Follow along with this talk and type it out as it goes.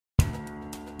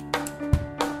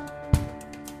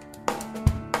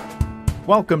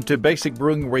Welcome to Basic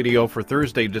Brewing Radio for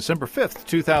Thursday, December 5th,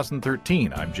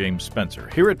 2013. I'm James Spencer.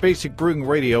 Here at Basic Brewing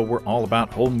Radio, we're all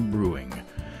about home brewing.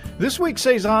 This week's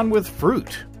Saison with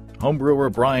Fruit.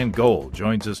 Homebrewer Bryan Gold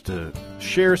joins us to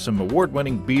share some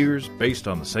award-winning beers based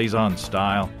on the saison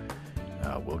style.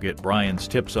 We'll get Bryan's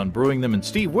tips on brewing them, and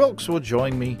Steve Wilkes will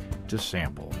join me to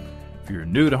sample. If you're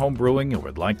new to home brewing and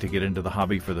would like to get into the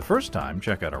hobby for the first time,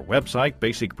 check out our website,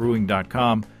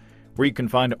 basicbrewing.com, where you can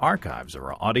find archives of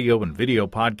our audio and video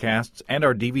podcasts and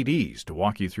our DVDs to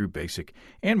walk you through basic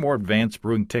and more advanced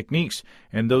brewing techniques.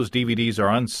 And those DVDs are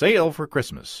on sale for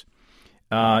Christmas.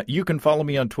 You can follow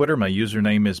me on Twitter. My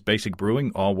username is Basic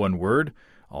Brewing, all one word.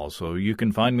 Also, you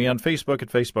can find me on Facebook at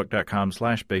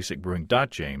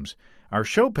facebook.com/basicbrewing.james. Our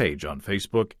show page on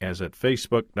Facebook is at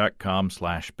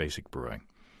facebook.com/basicbrewing.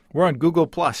 We're on Google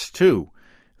Plus, too.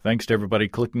 Thanks to everybody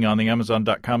clicking on the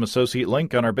Amazon.com associate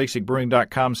link on our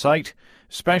basicbrewing.com site,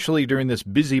 especially during this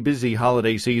busy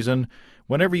holiday season.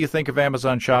 Whenever you think of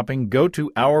Amazon shopping, go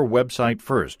to our website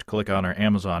first. Click on our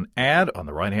Amazon ad on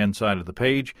the right-hand side of the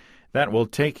page. That will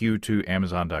take you to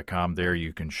Amazon.com. There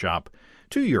you can shop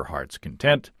to your heart's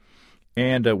content,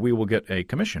 and we will get a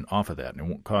commission off of that. And it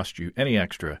won't cost you any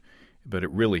extra, but it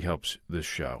really helps this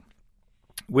show.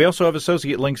 We also have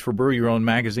associate links for Brew Your Own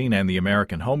magazine and the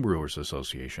American Homebrewers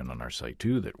Association on our site,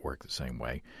 too, that work the same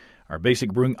way. Our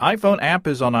Basic Brewing iPhone app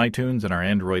is on iTunes, and our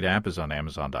Android app is on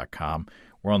Amazon.com.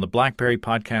 We're on the BlackBerry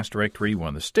Podcast Directory, we're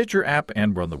on the Stitcher app,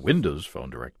 and we're on the Windows Phone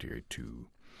Directory, too.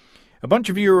 A bunch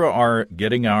of you are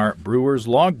getting our Brewers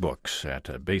Logbooks at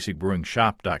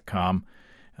basicbrewingshop.com.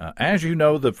 As you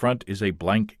know, the front is a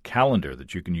blank calendar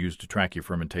that you can use to track your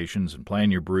fermentations and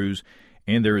plan your brews.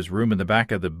 And there is room in the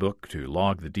back of the book to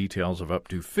log the details of up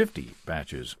to 50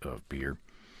 batches of beer.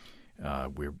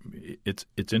 It's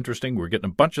interesting. We're getting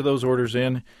a bunch of those orders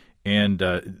in, and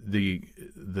the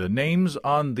names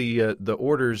on the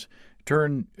orders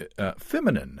turn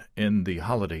feminine in the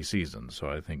holiday season. So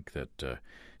I think that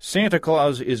Santa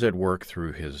Claus is at work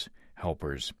through his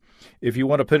helpers. If you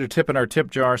want to put a tip in our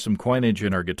tip jar, some coinage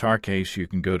in our guitar case, you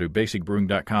can go to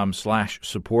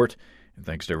basicbrewing.com/support. And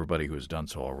thanks to everybody who has done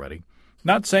so already.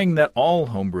 Not saying that all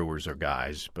homebrewers are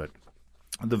guys, but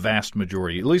the vast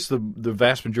majority, at least the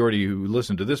vast majority who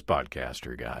listen to this podcast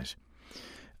are guys.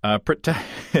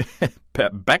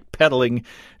 Backpedaling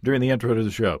during the intro to the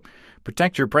show.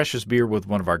 Protect your precious beer with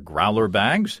one of our growler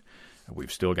bags.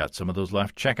 We've still got some of those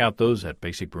left. Check out those at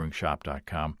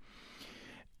basicbrewingshop.com.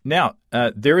 Now,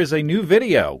 there is a new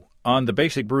video on the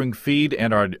Basic Brewing feed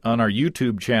and on our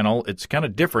YouTube channel. It's kind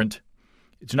of different.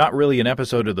 It's not really an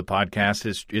episode of the podcast.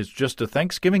 It's just a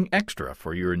Thanksgiving extra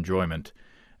for your enjoyment.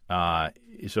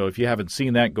 So if you haven't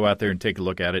seen that, go out there and take a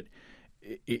look at it.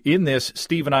 In this,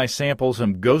 Steve and I sample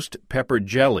some ghost pepper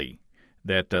jelly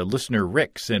that listener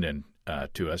Rick sent in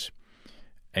to us.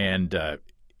 And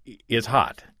it's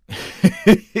hot.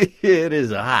 It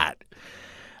is hot.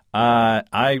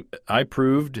 I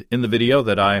proved in the video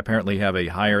that I apparently have a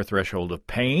higher threshold of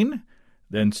pain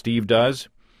than Steve does.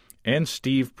 And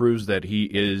Steve proves that he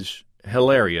is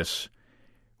hilarious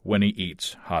when he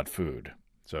eats hot food.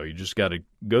 So you just got to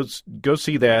go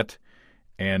see that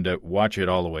and watch it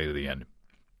all the way to the end.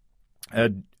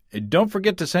 Don't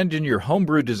forget to send in your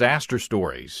homebrew disaster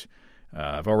stories.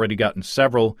 I've already gotten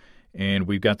several, and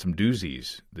we've got some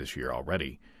doozies this year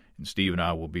already. And Steve and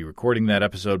I will be recording that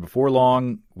episode before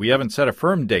long. We haven't set a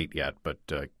firm date yet, but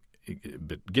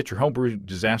get your homebrew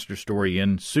disaster story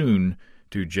in soon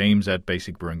to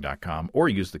james@basicbrewing.com or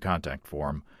use the contact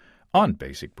form on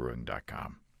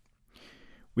basicbrewing.com.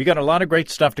 We got a lot of great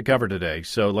stuff to cover today,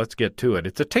 so let's get to it.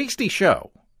 It's a tasty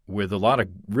show with a lot of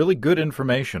really good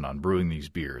information on brewing these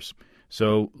beers.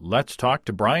 So let's talk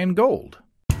to Bryan Gold.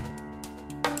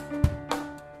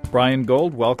 Bryan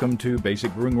Gold, welcome to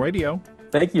Basic Brewing Radio.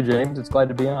 Thank you, James. It's glad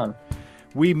to be on.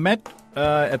 We met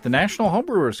at the National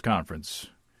Homebrewers Conference,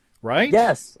 right?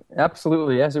 Yes,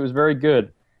 absolutely. Yes, it was very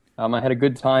good. I had a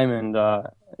good time, and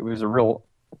it was a real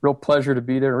pleasure to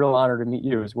be there. A real honor to meet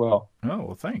you as well. Oh,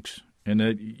 well, thanks. And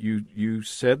you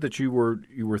said that you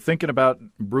were thinking about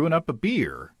brewing up a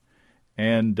beer,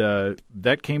 and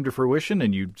that came to fruition.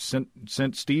 And you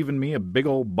sent Steve and me a big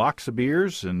old box of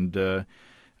beers, and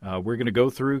we're going to go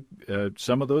through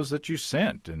some of those that you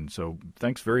sent. And so,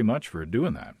 thanks very much for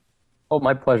doing that. Oh,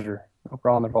 my pleasure. No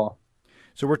problem at all.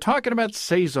 So we're talking about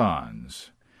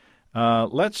saisons.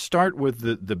 Let's start with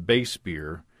the base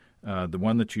beer, the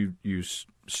one that you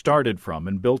started from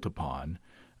and built upon.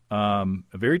 A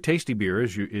very tasty beer,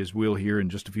 as we'll hear in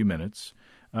just a few minutes.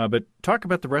 But talk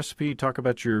about the recipe. Talk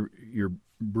about your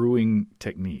brewing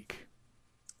technique.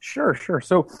 Sure.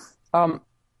 So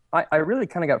I really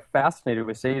kind of got fascinated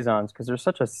with saisons because they're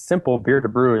such a simple beer to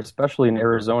brew, especially in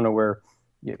Arizona, where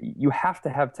you have to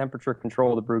have temperature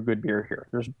control to brew good beer here.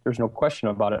 There's no question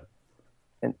about it.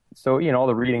 And so, all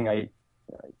the reading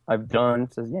I've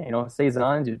done says, yeah,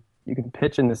 saisons you can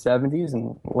pitch in the 70s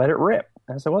and let it rip.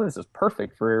 And I said, well, this is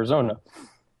perfect for Arizona.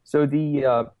 So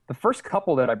the first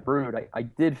couple that I brewed, I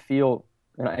did feel,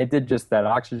 and I did just that,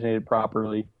 oxygenated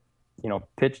properly,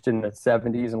 pitched in the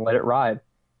 70s and let it ride.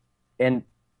 And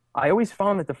I always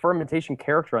found that the fermentation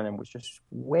character on them was just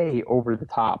way over the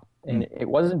top, and it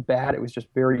wasn't bad. It was just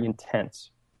very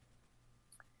intense.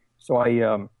 So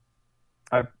I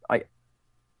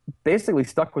basically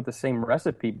stuck with the same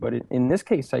recipe, but in this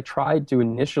case, I tried to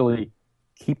initially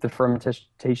keep the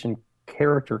fermentation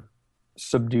character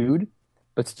subdued,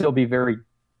 but still be very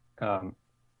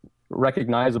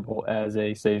recognizable as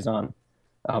a saison.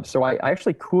 So I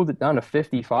actually cooled it down to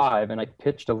 55, and I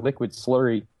pitched a liquid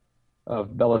slurry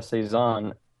of Bella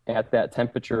Saison at that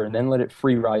temperature, and then let it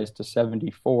free rise to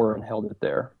 74 and held it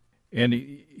there. And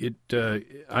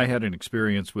I had an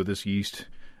experience with this yeast.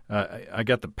 I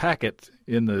got the packet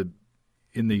in the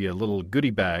little goodie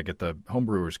bag at the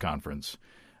Homebrewers Conference,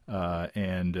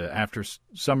 and after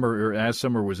summer, or as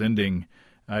summer was ending,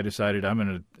 I decided I'm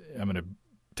gonna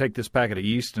take this packet of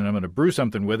yeast and I'm gonna brew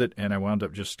something with it. And I wound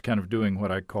up just kind of doing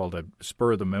what I called a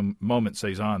spur of the moment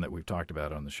saison that we've talked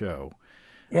about on the show.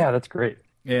 Yeah, that's great.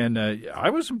 And I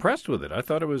was impressed with it. I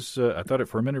thought it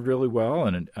fermented really well,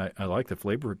 and I like the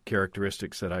flavor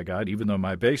characteristics that I got, even though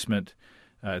my basement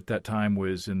at that time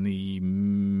was in the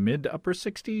mid upper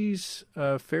 60s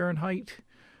Fahrenheit,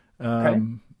 Okay.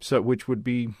 so which would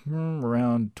be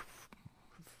around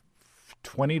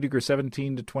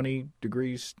 17 to 20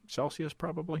 degrees Celsius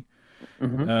probably.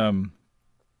 Mm-hmm.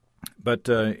 But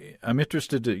I'm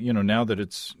interested to, now that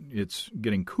it's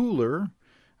getting cooler,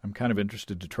 I'm kind of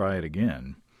interested to try it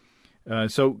again.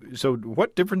 So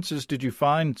what differences did you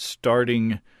find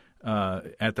starting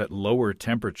at that lower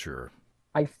temperature?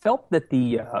 I felt that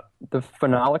the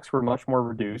phenolics were much more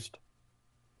reduced,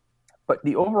 but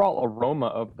the overall aroma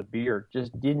of the beer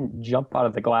just didn't jump out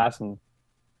of the glass and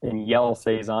yell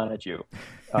saison at you.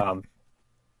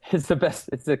 It's the best.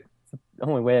 It's the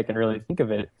only way I can really think of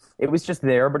it. It was just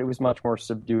there, but it was much more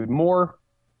subdued, more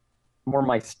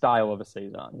my style of a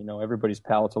saison. Everybody's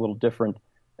palate's a little different,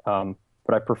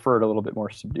 but I prefer it a little bit more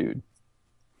subdued.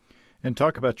 And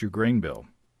talk about your grain bill.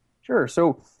 Sure.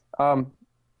 So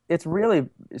it's really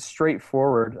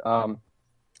straightforward. Got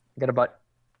about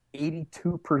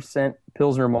 82%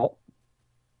 Pilsner malt.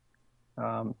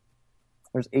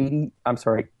 There's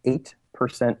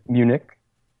 8% Munich,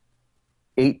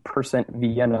 8%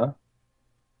 Vienna.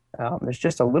 There's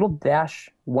just a little dash,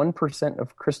 1%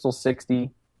 of Crystal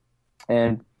 60,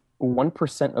 and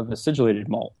 1% of acidulated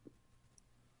malt.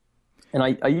 And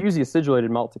I use the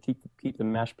acidulated malt to keep the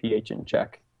mash pH in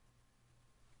check.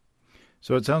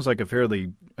 So it sounds like a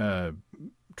fairly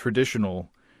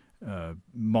traditional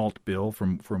malt bill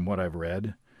from what I've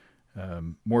read.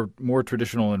 More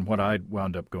traditional than what I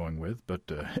wound up going with, but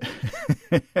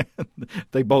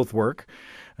they both work.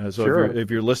 So Sure. if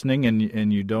you're listening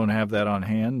and you don't have that on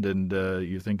hand, and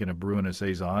you're thinking of brewing a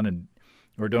saison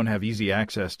or don't have easy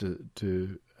access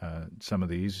to some of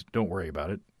these, don't worry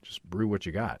about it. Just brew what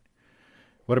you got.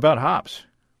 What about hops?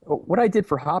 What I did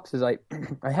for hops is I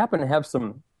happen to have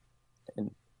some,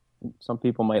 and some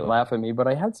people might laugh at me, but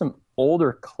I had some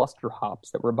older cluster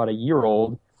hops that were about a year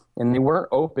old, and they weren't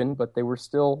open, but they were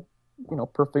still,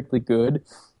 perfectly good.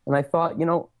 And I thought,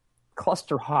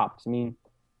 cluster hops. I mean,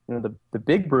 the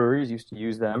big breweries used to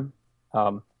use them,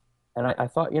 and I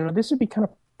thought, this would be kind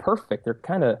of perfect. They're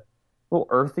kind of a little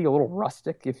earthy, a little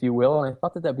rustic, if you will, and I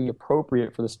thought that'd be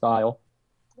appropriate for the style.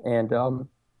 And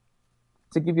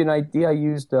to give you an idea, I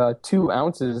used 2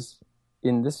 ounces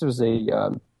this was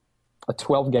a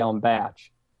 12-gallon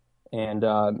batch,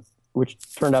 and which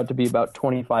turned out to be about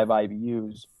 25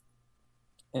 IBUs,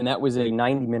 and that was a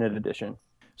 90-minute edition.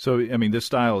 So, I mean, this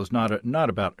style is not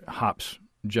about hops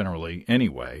generally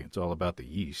anyway. It's all about the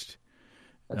yeast.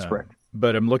 That's correct.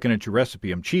 But I'm looking at your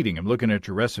recipe. I'm cheating. I'm looking at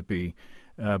your recipe,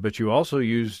 but you also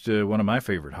used one of my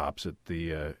favorite hops at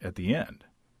the end.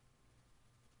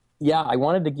 Yeah, I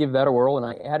wanted to give that a whirl, and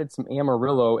I added some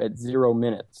Amarillo at 0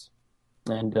 minutes.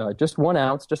 And just 1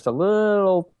 ounce, just a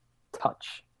little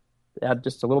touch. Add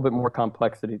just a little bit more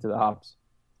complexity to the hops.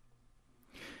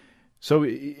 So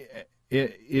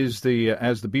as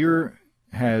the beer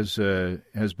has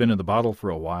been in the bottle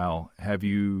for a while, have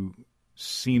you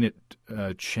seen it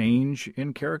change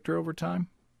in character over time?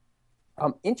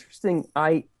 Interesting.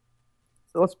 I'll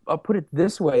put it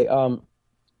this way.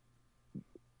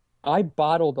 I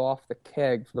bottled off the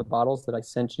keg for the bottles that I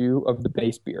sent you of the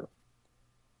base beer.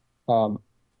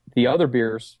 The other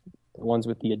beers, the ones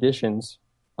with the additions,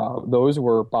 those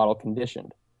were bottle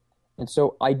conditioned. And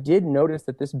so I did notice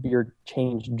that this beer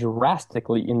changed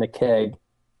drastically in the keg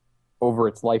over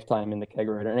its lifetime in the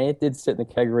kegerator. And it did sit in the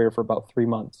kegerator for about 3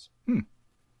 months.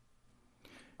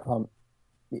 Um,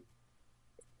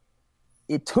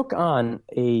 it took on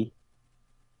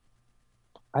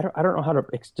I don't know how to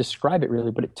describe it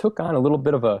really, but it took on a little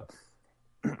bit of a,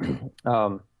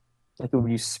 like when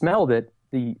you smelled it,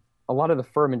 a lot of the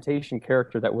fermentation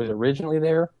character that was originally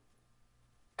there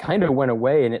kind of went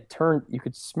away, and you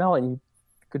could smell it, and you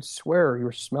could swear you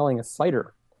were smelling a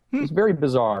cider. It was very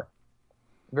bizarre,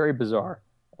 very bizarre.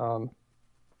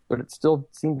 But it still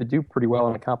seemed to do pretty well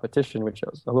in the competition, which I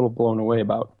was a little blown away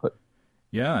about. But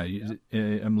yeah,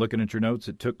 I'm looking at your notes.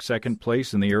 It took second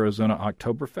place in the Arizona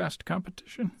Oktoberfest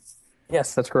competition.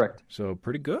 Yes, that's correct. So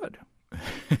pretty good.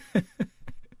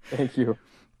 Thank you.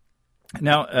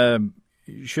 Now,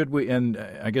 should we? And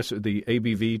I guess the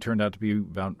ABV turned out to be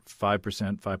about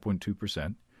 5%,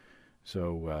 5.2%.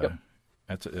 So Yep.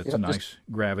 that's a nice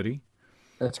gravity.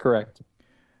 That's correct.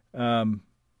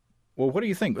 Well, what do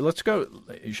you think? Let's go.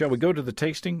 Shall we go to the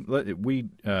tasting?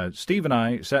 Steve and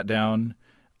I sat down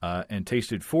and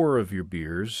tasted 4 of your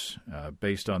beers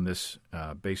based on this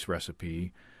base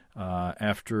recipe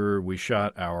after we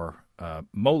shot our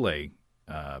mole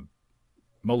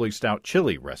stout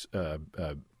chili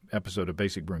episode of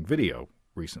Basic Brewing Video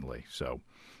recently. So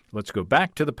let's go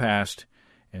back to the past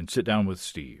and sit down with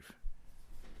Steve.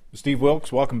 Steve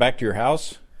Wilkes, welcome back to your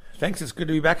house. Thanks. It's good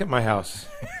to be back at my house.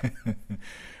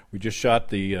 We just shot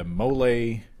the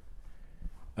mole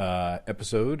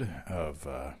episode of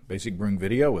Basic Brewing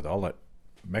Video with all that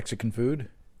Mexican food.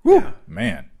 Woo! Yeah.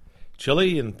 Man.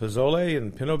 Chili and pozole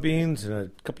and pinto beans and a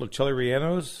couple of chili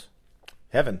rellenos.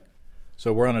 Heaven.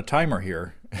 So we're on a timer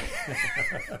here.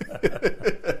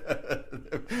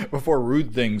 Before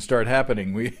rude things start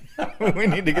happening, we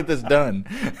need to get this done.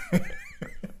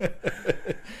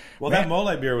 Well, that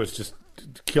mole beer was just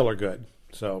killer good.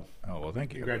 So, well,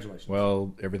 thank you. Congratulations.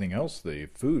 Well, everything else, the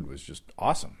food was just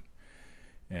awesome.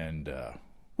 And,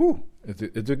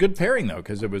 it's a good pairing, though,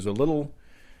 because it was a little,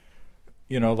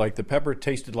 like the pepper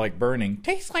tasted like burning.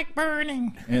 Tastes like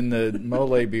burning. And the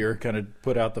mole beer kind of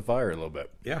put out the fire a little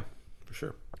bit. Yeah, for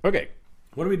sure. Okay.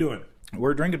 What are we doing?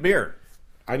 We're drinking beer.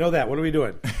 I know that. What are we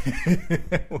doing?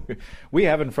 We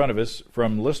have in front of us,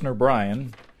 from listener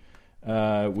Brian,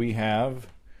 we have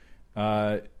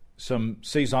some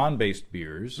saison-based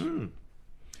beers.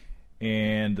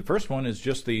 And the first one is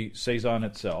just the saison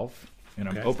itself. And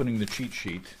I'm opening the cheat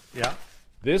sheet. Yeah.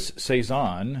 This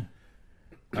saison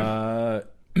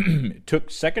took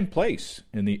second place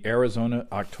in the Arizona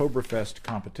Oktoberfest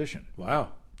competition.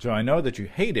 Wow. So I know that you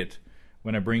hate it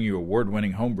when I bring you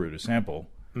award-winning homebrew to sample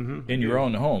in your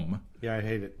own home. Yeah, I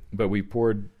hate it. But we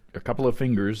poured a couple of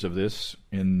fingers of this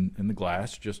in the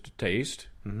glass just to taste.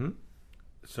 Mm-hmm.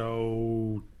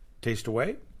 So, taste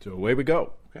away. So away we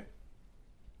go. Okay.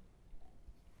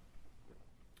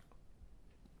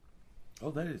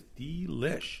 Oh, that is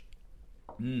delish.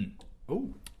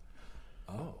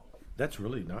 Oh, that's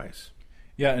really nice.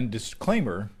 Yeah, and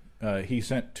disclaimer, he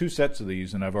sent 2 sets of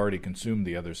these, and I've already consumed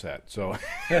the other set. So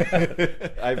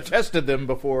I've tested them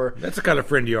before. That's the kind of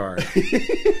friend you are.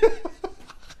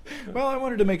 Well, I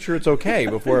wanted to make sure it's okay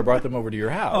before I brought them over to your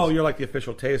house. Oh, you're like the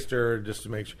official taster, just to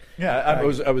make sure. Yeah, I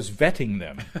was vetting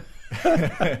them.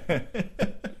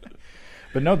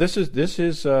 But no, this is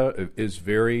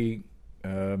very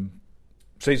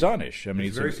saisonish. I mean,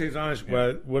 it's very saisonish. Yeah.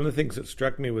 Well, one of the things that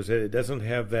struck me was that it doesn't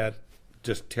have that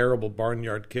just terrible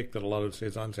barnyard kick that a lot of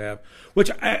saisons have.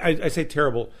 Which I say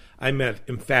terrible, I meant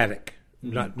emphatic,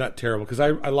 not terrible, because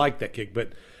I like that kick.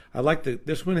 But I like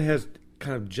this one has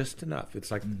kind of just enough.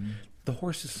 It's like the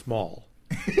horse is small.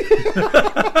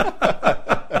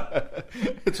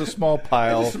 It's a small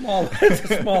pile.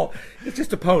 It's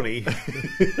just a pony.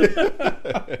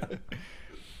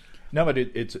 No, but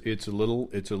it's a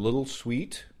little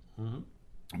sweet,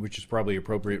 which is probably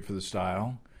appropriate for the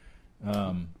style.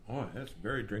 That's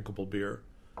very drinkable beer.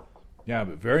 Yeah,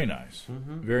 but very nice,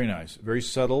 very nice, very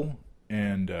subtle,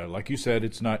 and like you said,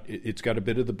 it's got a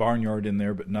bit of the barnyard in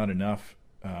there, but not enough.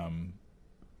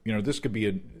 This could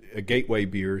be a gateway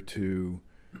beer to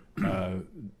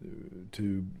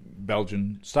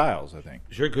Belgian styles, I think.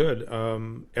 Sure could.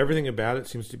 Everything about it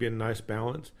seems to be a nice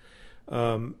balance.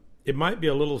 It might be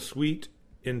a little sweet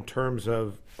in terms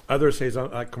of other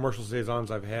saison, like commercial saisons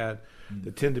I've had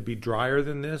that tend to be drier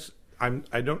than this.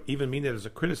 I don't even mean that as a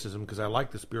criticism, because I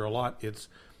like this beer a lot.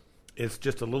 It's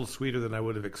just a little sweeter than I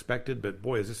would have expected, but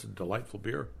boy, is this a delightful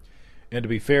beer. And to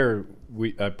be fair,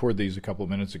 I poured these a couple of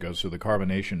minutes ago, so the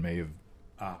carbonation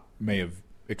may have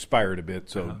expired a bit.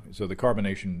 So so the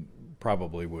carbonation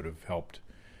probably would have helped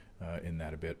in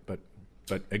that a bit. But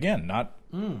again, not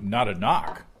a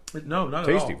knock. No, not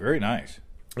Tasty, at all. very nice.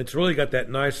 It's really got that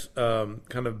nice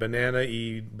kind of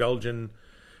banana-y Belgian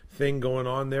thing going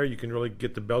on there. You can really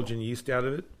get the Belgian yeast out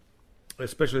of it,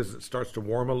 especially as it starts to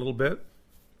warm a little bit.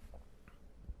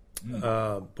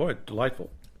 Boy, delightful.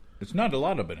 It's not a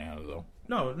lot of banana, though.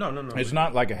 No. It's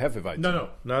not like a Hefeweizen. No,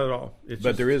 not at all.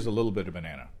 But there is a little bit of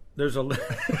banana. There's a... Leave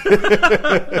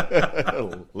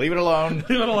it alone.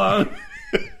 Leave it alone.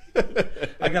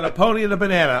 I got a pony and a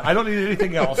banana. I don't need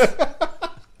anything else.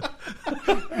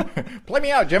 Play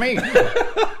me out, Jimmy.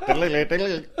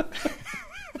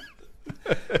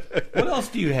 What else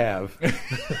do you have?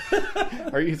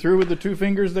 Are you through with the two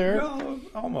fingers there? Well,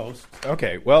 almost.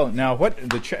 Okay. Well, now what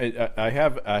I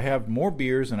have more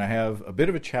beers and I have a bit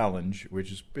of a challenge,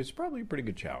 which is it's probably a pretty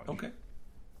good challenge. Okay.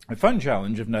 A fun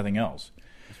challenge, if nothing else.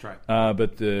 That's right.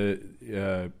 But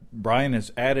Brian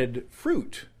has added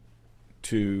fruit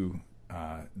to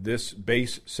this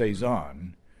base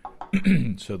saison,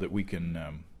 so that we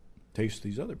can taste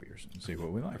these other beers and see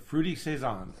what we like. Fruity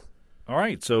saison. All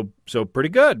right, so pretty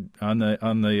good on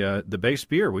the base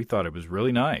beer. We thought it was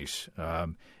really nice.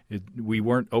 We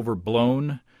weren't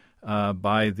overblown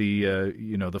by the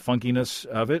the funkiness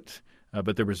of it,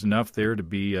 but there was enough there to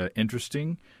be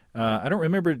interesting. I don't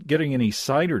remember getting any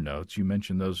cider notes. You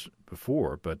mentioned those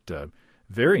before, but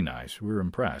very nice. We were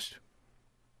impressed.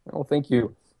 Well, thank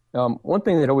you. One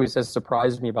thing that always has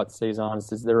surprised me about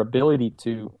saisons is their ability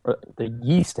the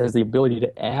yeast has the ability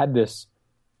to add this,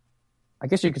 I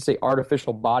guess you could say,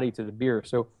 artificial body to the beer.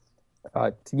 So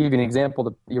to give you an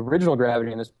example, the original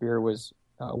gravity in this beer was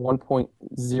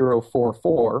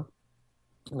 1.044,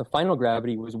 and the final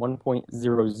gravity was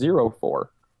 1.004.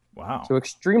 Wow. So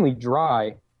extremely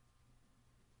dry,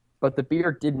 but the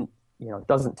beer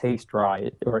doesn't taste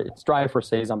dry. It's dry for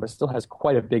saison, but it still has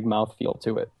quite a big mouthfeel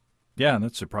to it. Yeah,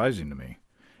 that's surprising to me.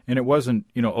 And it wasn't,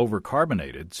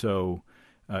 over-carbonated, so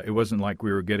it wasn't like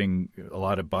we were getting a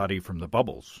lot of body from the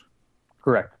bubbles.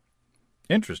 Correct.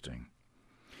 Interesting.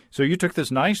 So you took this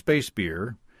nice base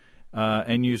beer,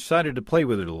 and you decided to play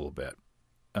with it a little bit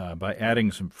by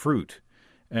adding some fruit.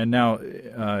 And now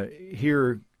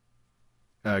here,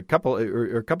 a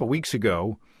couple weeks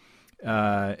ago,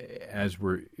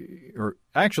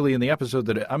 actually in the episode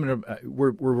that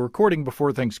we're recording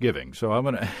before Thanksgiving, so I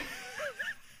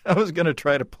was gonna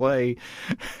try to play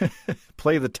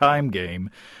the time game,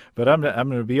 but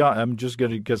I'm just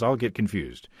gonna, because I'll get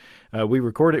confused. We're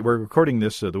recording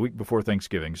this the week before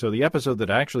Thanksgiving, so the episode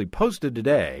that I actually posted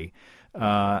today,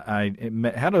 I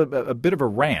had a bit of a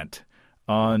rant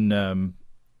on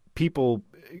people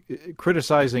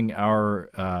criticizing our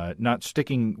not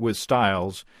sticking with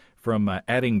styles, from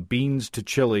adding beans to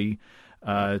chili,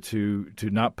 to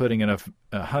not putting enough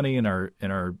honey in our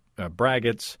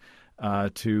braggots,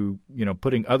 to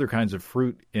putting other kinds of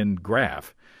fruit in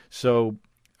Graf. So,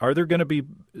 are there going to be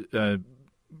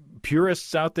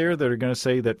purists out there that are going to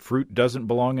say that fruit doesn't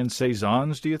belong in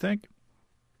saisons? Do you think?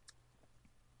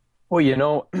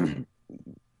 Well,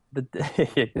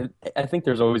 I think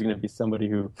there's always going to be somebody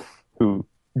who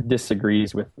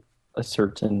disagrees with a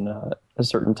certain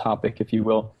topic, if you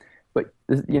will. But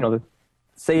the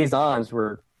saisons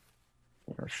were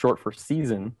short for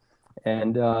season,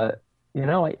 and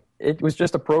it was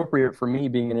just appropriate for me,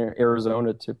 being in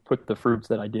Arizona, to put the fruits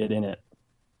that I did in it.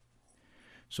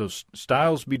 So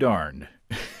styles be darned.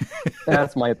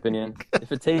 That's my opinion.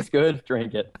 If it tastes good,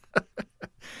 drink it.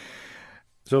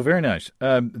 So very nice.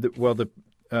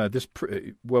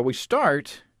 We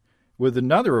start with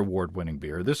another award-winning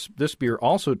beer. This beer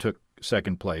also took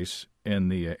second place in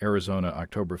the Arizona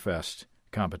Oktoberfest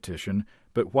competition.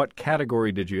 But what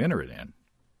category did you enter it in?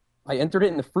 I entered it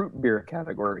in the fruit beer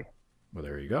category. Well,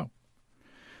 there you go.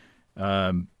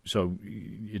 So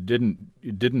it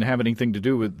didn't have anything to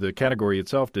do with the category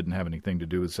itself. Didn't have anything to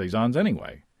do with saisons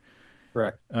anyway.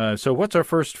 Correct. So what's our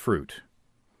first fruit?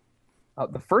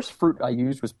 The first fruit I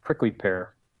used was prickly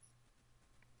pear.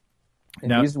 And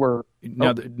now, these were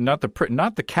not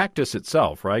the cactus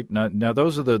itself, right? Now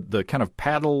those are the kind of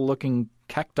paddle-looking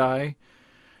cacti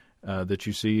that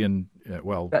you see in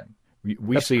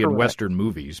we see correct. In Western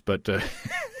movies, but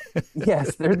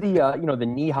yes, they're the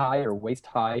knee-high or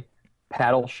waist-high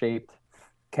paddle-shaped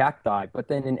cacti. But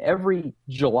then in every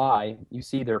July, you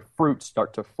see their fruits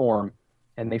start to form,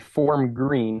 and they form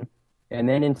green, and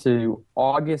then into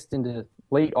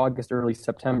late August, early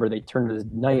September, they turn to this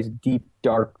nice, deep,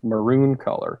 dark maroon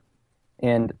color.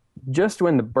 And just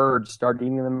when the birds start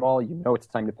eating them all, you know it's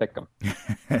time to pick them.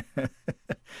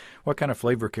 What kind of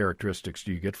flavor characteristics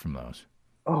do you get from those?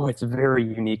 Oh, it's very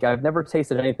unique. I've never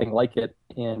tasted anything like it,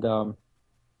 and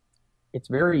it's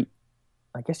very,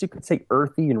 I guess you could say,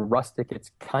 earthy and rustic.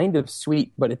 It's kind of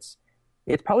sweet, but it's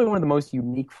probably one of the most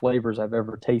unique flavors I've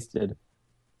ever tasted.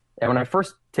 And when I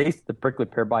first tasted the prickly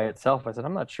pear by itself, I said,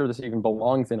 I'm not sure this even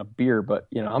belongs in a beer, but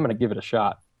I'm going to give it a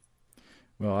shot.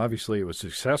 Well, obviously it was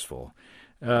successful.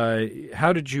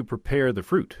 How did you prepare the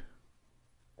fruit?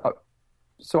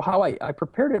 So how I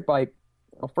prepared it by,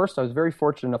 first I was very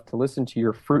fortunate enough to listen to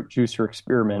your fruit juicer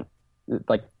experiment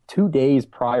like 2 days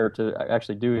prior to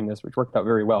actually doing this, which worked out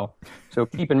very well. So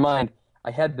keep in mind,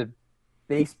 I had the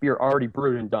base beer already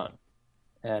brewed and done.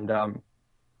 And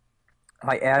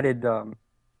I added,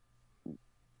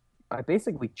 I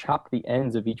basically chopped the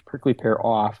ends of each prickly pear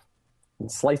off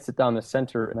and sliced it down the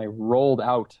center, and I rolled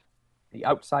out the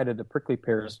outside of the prickly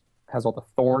pears has all the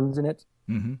thorns in it.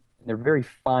 Mm-hmm. They're very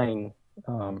fine,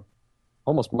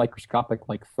 almost microscopic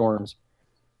like thorns.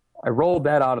 I rolled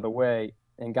that out of the way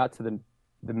and got to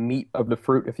the meat of the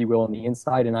fruit, if you will, on the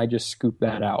inside, and I just scooped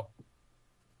that out.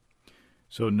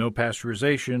 So no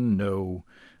pasteurization, no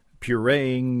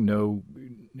pureeing,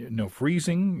 no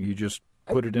freezing. You just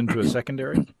put it into a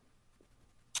secondary.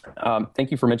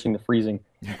 Thank you for mentioning the freezing.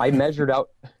 I measured out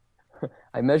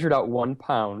 1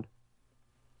 pound,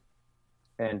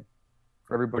 and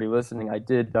for everybody listening, I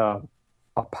did a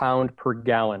pound per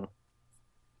gallon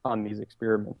on these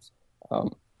experiments.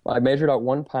 I measured out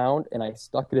 1 pound, and I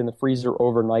stuck it in the freezer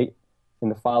overnight. And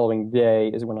the following day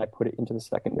is when I put it into the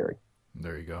secondary.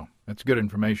 There you go. That's good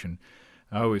information.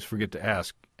 I always forget to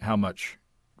ask how much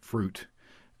fruit,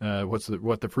 what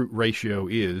the fruit ratio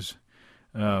is.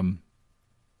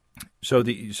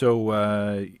 So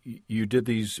you did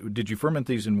these. Did you ferment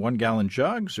these in 1 gallon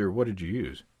jugs, or what did you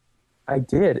use? I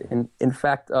did, and in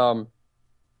fact,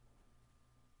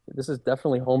 this is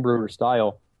definitely homebrewer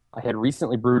style. I had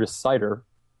recently brewed a cider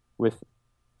with,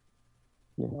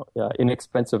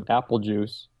 inexpensive apple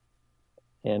juice,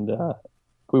 and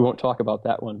we won't talk about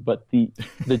that one. But the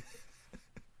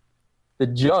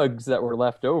jugs that were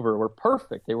left over were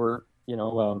perfect. They were,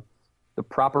 the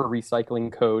proper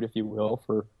recycling code, if you will,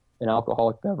 for an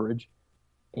alcoholic beverage.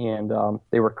 And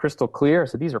they were crystal clear. I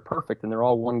said, these are perfect. And they're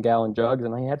all 1 gallon jugs.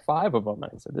 And I had 5 of them.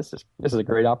 And I said, this is a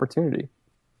great opportunity.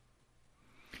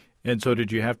 And so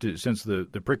did you have to, since the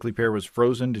prickly pear was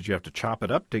frozen, did you have to chop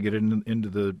it up to get it into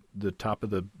the top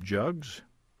of the jugs?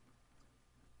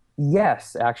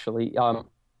 Yes, actually.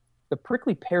 The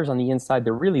prickly pears on the inside,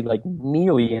 they're really like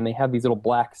mealy, and they have these little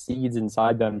black seeds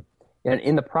inside them. And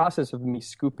in the process of me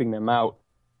scooping them out,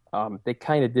 they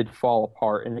kind of did fall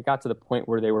apart. And it got to the point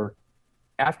where they were,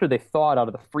 after they thawed out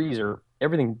of the freezer,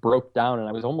 everything broke down, and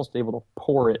I was almost able to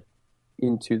pour it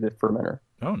into the fermenter.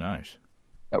 Oh, nice.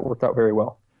 That worked out very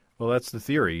well. Well, that's the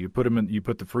theory. You put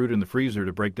the fruit in the freezer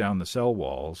to break down the cell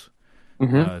walls,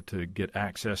 to get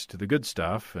access to the good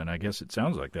stuff, and I guess it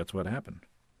sounds like that's what happened.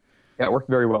 Yeah, it worked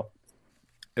very well.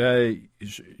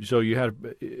 So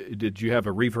did you have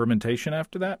a re-fermentation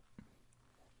after that?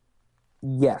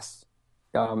 Yes.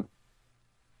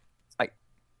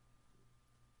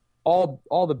 All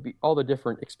the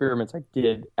different experiments I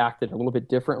did acted a little bit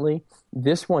differently.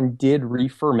 This one did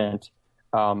re-ferment,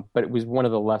 but it was one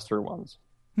of the lesser ones.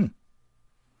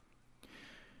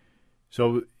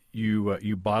 So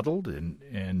you bottled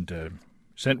and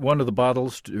sent one of the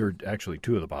bottles, or actually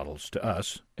 2 of the bottles, to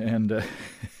us, and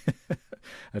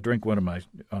I drank one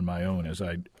on my own, as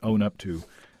I own up to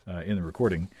in the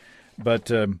recording.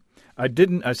 But I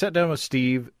didn't. I sat down with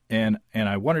Steve, and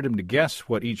I wanted him to guess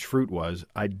what each fruit was.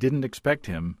 I didn't expect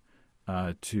him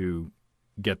to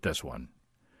get this one.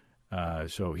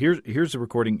 So here's the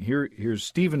recording. Here's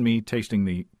Steve and me tasting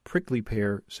the prickly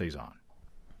pear saison.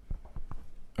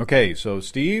 Okay, so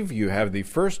Steve, you have the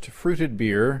first fruited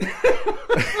beer.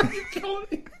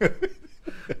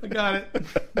 I got it.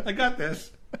 I got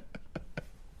this.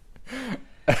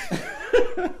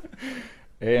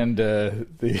 And I'll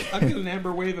get an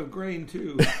amber wave of grain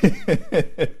too.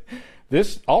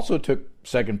 This also took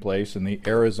second place in the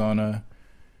Arizona,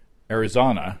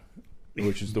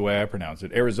 which is the way I pronounce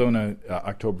it, Arizona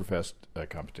Oktoberfest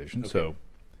competition. Okay. So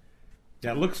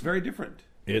that looks very different.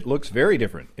 It looks very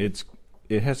different.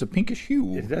 It has a pinkish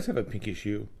hue. It does have a pinkish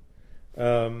hue.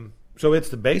 So it's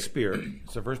the base beer.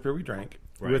 It's the first beer we drank,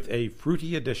 right, with a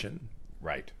fruity addition.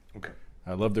 Right. Okay.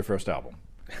 I love their first album.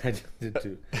 I did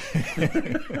too.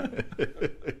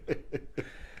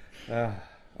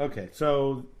 Okay.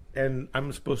 So, and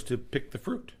I'm supposed to pick the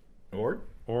fruit, or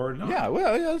not? Yeah.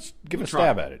 Well, let's give a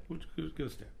stab at it. Give a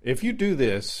stab. If you do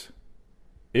this,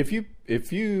 If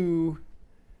you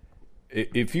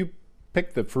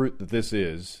pick the fruit that this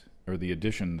is, or the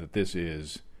addition that this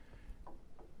is,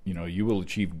 you will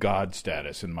achieve God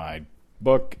status in my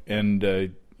book, and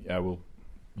I will,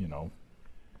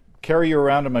 carry you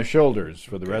around on my shoulders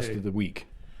for the rest of the week.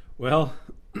 Well,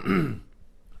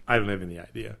 I don't have any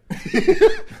idea.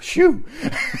 Shoo!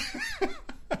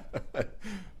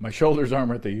 My shoulders aren't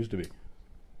what they used to be.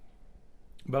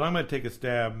 But I'm going to take a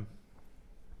stab.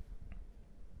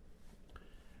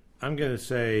 I'm going to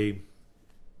say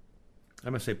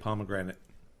pomegranate.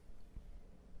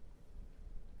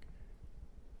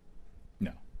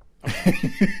 No.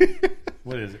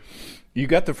 What is it? You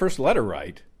got the first letter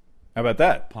right. How about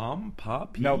that?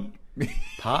 Pea? No.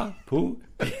 Pa? Poo?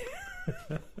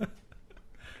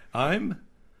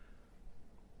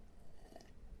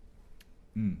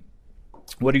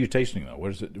 What are you tasting though?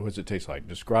 What does it taste like?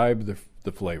 Describe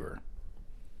the flavor.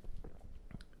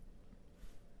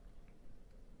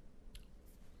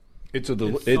 It's a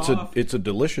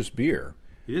delicious beer.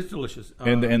 It is delicious.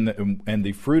 And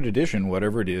the fruit addition,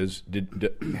 whatever it is,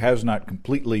 has not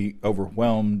completely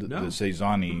overwhelmed the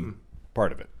saison-y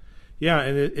part of it. Yeah,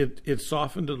 and it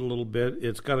softened it a little bit.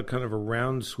 It's got a kind of a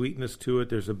round sweetness to it.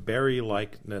 There's a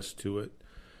berry-likeness to it.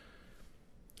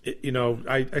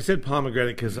 I said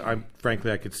pomegranate because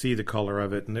frankly I could see the color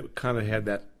of it, and it kind of had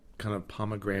that kind of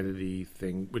pomegranate-y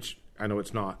thing, which I know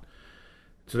it's not.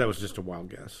 So that was just a wild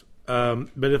guess.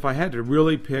 But if I had to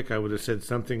really pick, I would have said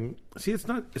something. See, it's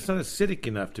not acidic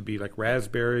enough to be like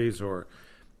raspberries, or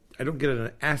I don't get an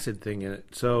acid thing in it.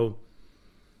 So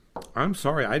I'm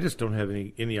sorry, I just don't have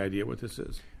any idea what this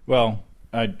is. Well,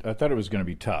 I thought it was going to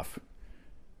be tough.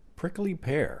 Prickly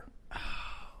pear.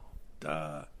 Oh,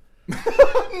 duh.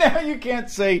 Now you can't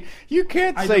say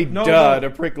duh to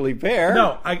prickly pear.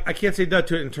 No, I can't say duh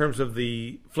to it in terms of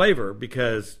the flavor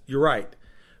because you're right.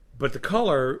 But the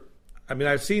color, I mean,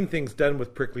 I've seen things done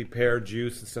with prickly pear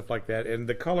juice and stuff like that, and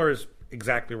the color is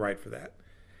exactly right for that.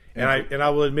 And I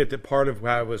will admit that part of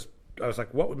why I was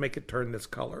like, what would make it turn this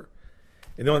color?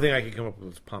 And the only thing I could come up with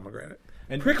was pomegranate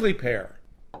and prickly pear.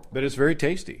 But it's very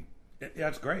tasty. Yeah,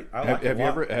 it's great. I like it a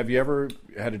lot. Have you ever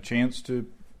had a chance to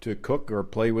cook or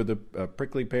play with a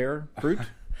prickly pear fruit?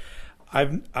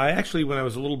 I actually, when I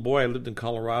was a little boy, I lived in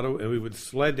Colorado, and we would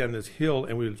sled down this hill,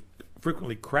 and we would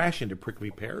frequently crash into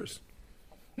prickly pears.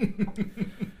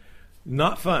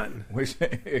 Not fun. Which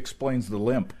explains the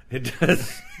limp. It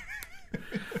does.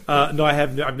 No,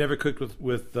 I've never cooked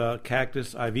with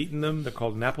cactus. I've eaten them. They're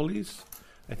called Napolis,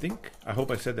 I think. I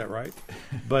hope I said that right.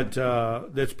 But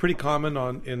that's pretty common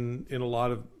in a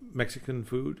lot of Mexican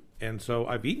food, and so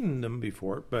I've eaten them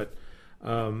before. But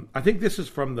I think this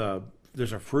is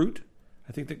there's a fruit,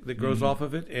 I think that grows off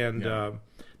of it, and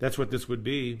that's what this would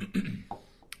be.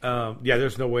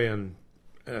 There's no way in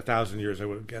 1,000 years I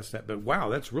would have guessed that. But wow,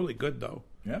 that's really good though.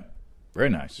 Yeah, very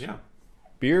nice. Yeah,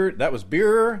 beer. That was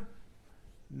beer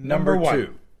number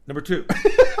two. Number two.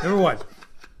 Number one.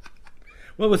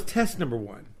 Well, it was test number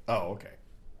one. Oh, okay.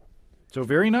 So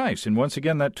very nice. And once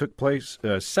again, that took place,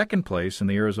 second place in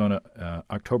the Arizona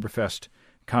Oktoberfest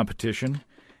competition.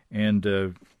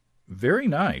 And very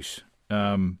nice.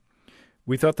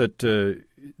 We thought that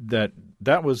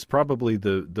was probably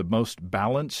the most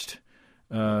balanced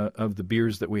of the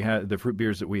beers that we had, the fruit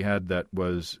beers that we had, that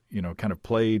was, kind of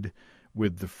played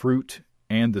with the fruit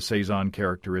and the saison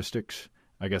characteristics.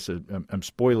 I guess I'm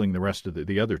spoiling the rest of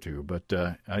the other two, but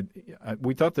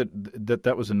we thought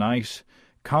that was a nice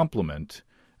compliment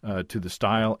to the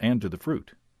style and to the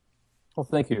fruit. Well,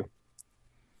 thank you.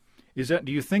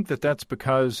 Do you think that's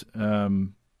because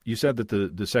you said that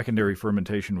the secondary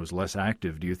fermentation was less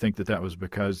active? Do you think that was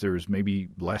because there's maybe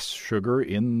less sugar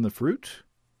in the fruit?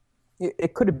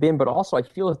 It could have been, but also I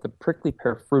feel that the prickly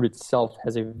pear fruit itself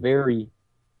has a very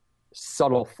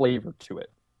subtle flavor to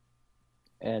it.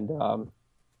 And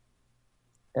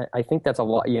I think that's a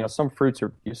lot. Some fruits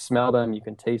you smell them, you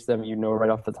can taste them, right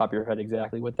off the top of your head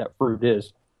exactly what that fruit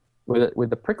is. With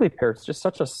the prickly pear, it's just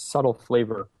such a subtle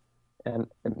flavor, and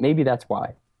maybe that's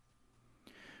why.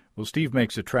 Well, Steve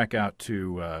makes a trek out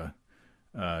to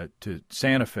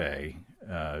Santa Fe,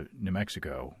 New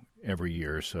Mexico, every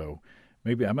year, so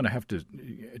maybe I'm going to have to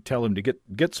tell him to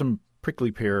get some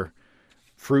prickly pear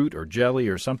fruit or jelly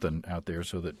or something out there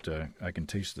so that I can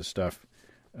taste the stuff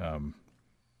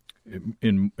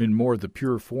in more the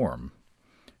pure form,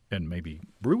 and maybe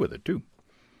brew with it too.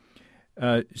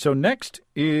 So next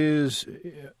is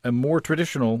a more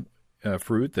traditional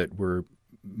fruit that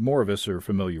more of us are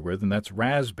familiar with, and that's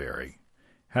raspberry.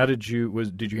 How did you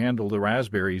handle the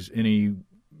raspberries any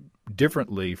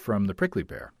differently from the prickly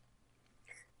pear?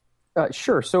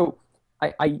 Sure. So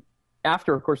I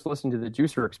after, of course, listening to the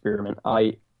juicer experiment,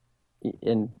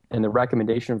 in the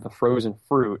recommendation of the frozen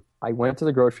fruit, I went to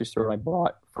the grocery store and I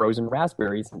bought frozen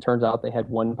raspberries. And it turns out they had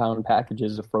 1 pound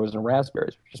packages of frozen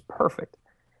raspberries, which is perfect.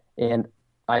 And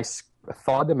I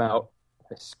thawed them out.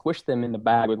 I squished them in the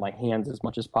bag with my hands as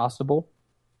much as possible,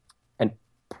 and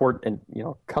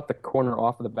cut the corner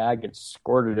off of the bag and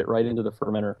squirted it right into the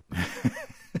fermenter.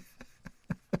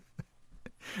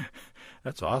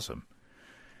 That's awesome.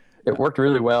 It worked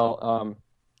really well.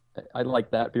 I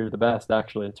like that beer the best,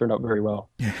 actually. It turned out very well.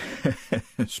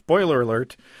 Spoiler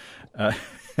alert.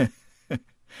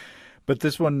 But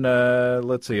this one,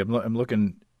 let's see. I'm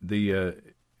looking.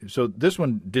 So this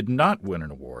one did not win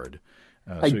an award.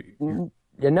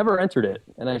 I never entered it,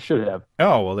 and I should have.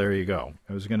 Oh, well, there you go.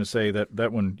 I was going to say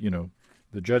that one,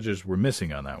 the judges were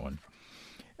missing on that one.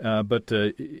 But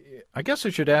I guess I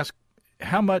should ask,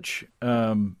 how much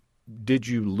did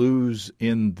you lose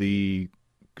in the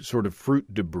sort of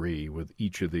fruit debris with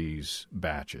each of these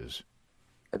batches?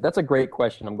 That's a great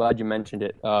question. I'm glad you mentioned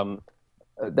it.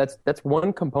 That's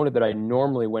one component that I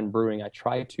normally, when brewing, I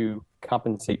try to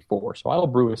compensate for. So I'll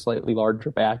brew a slightly larger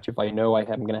batch if I know I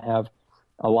am going to have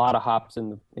a lot of hops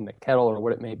in the kettle or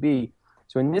what it may be.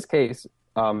 So in this case,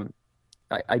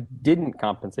 I didn't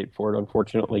compensate for it,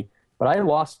 unfortunately, but I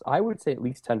lost, I would say, at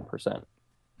least 10%.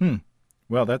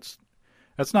 Well, that's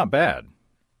not bad,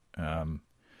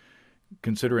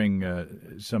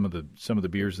 considering some of the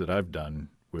beers that I've done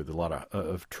with a lot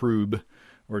of trub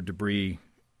or debris.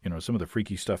 Some of the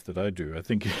freaky stuff that I do. I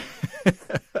think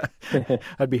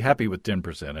I'd be happy with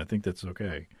 10%. I think that's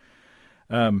okay.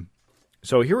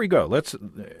 So here we go.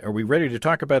 Are we ready to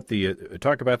talk about the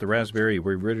raspberry? Are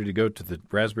we ready to go to the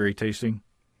raspberry tasting?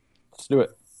 Let's do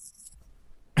it.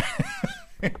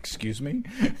 Excuse me?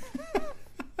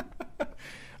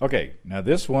 Okay, now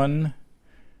this one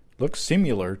looks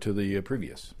similar to the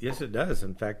previous. Yes, it does.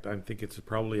 In fact, I think it's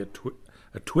probably a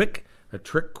trick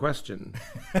question.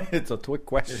 It's a trick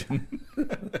question.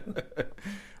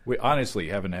 We honestly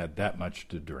haven't had that much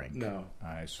to drink. No.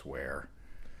 I swear.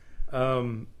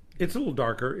 It's a little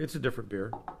darker. It's a different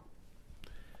beer.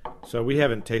 So we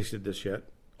haven't tasted this yet,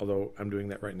 although I'm doing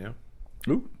that right now.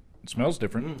 Ooh, it smells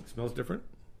different. It smells different.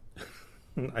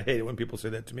 I hate it when people say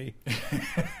that to me.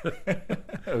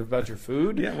 About your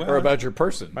food? Yeah, well, or about your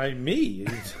person? By me. You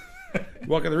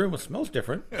walk in the room, it smells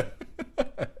different.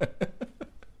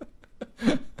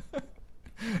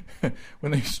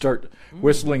 When they start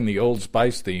whistling the Old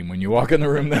Spice theme when you walk in the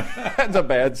room, that's a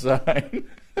bad sign.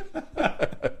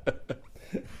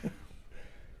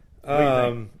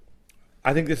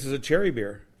 I think this is a cherry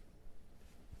beer.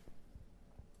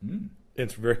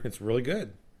 It's really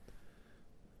good.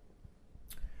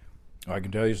 I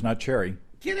can tell you it's not cherry.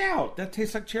 Get out! That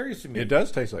tastes like cherries to me. It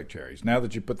does taste like cherries. Now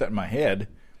that you put that in my head,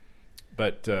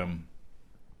 but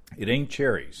it ain't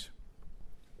cherries.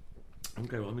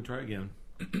 Okay, well, let me try again.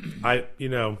 I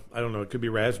don't know. It could be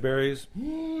raspberries.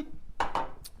 Ding,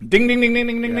 ding, ding, ding,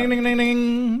 ding, ding, ding, ding,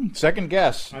 ding. Second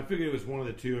guess. I figured it was one of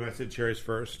the two, and I said cherries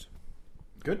first.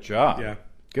 Good job. Yeah.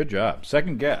 Good job.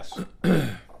 Second guess.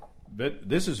 But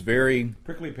this is very...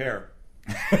 Prickly pear.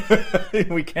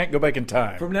 We can't go back in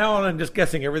time. From now on, I'm just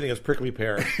guessing everything is prickly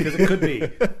pear, because it could be.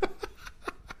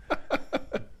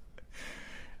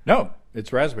 No,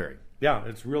 it's raspberry. Yeah,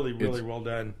 it's really well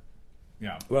done.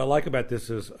 Yeah. What I like about this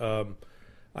is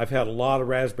I've had a lot of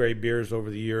raspberry beers over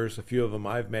the years. A few of them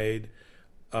I've made.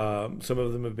 Some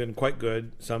of them have been quite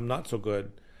good, some not so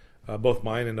good, both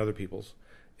mine and other people's.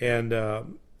 And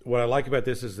what I like about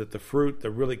this is that the fruit,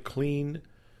 the really clean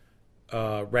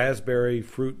raspberry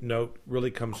fruit note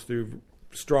really comes through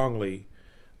strongly.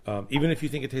 Even if you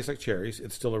think it tastes like cherries,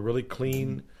 it's still a really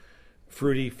clean,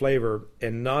 fruity flavor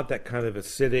and not that kind of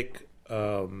acidic...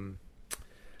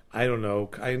 I don't know.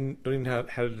 I don't even know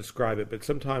how to describe it, but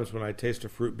sometimes when I taste a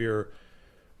fruit beer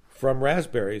from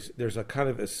raspberries, there's a kind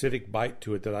of acidic bite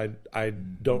to it that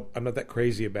I'm not that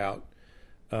crazy about.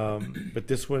 But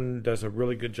this one does a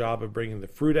really good job of bringing the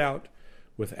fruit out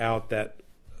without that,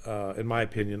 in my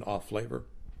opinion, off flavor.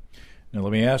 Now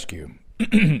let me ask you,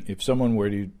 if someone were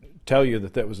to tell you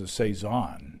that was a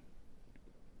saison,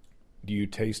 do you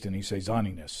taste any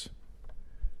saisoniness?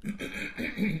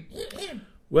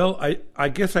 Well, I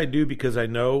guess I do because I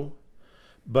know,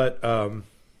 but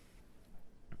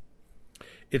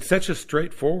it's such a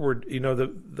straightforward.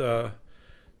 The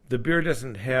beer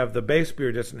doesn't have, the base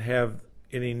beer doesn't have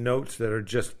any notes that are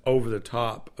just over the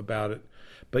top about it.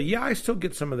 But yeah, I still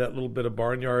get some of that little bit of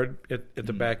barnyard at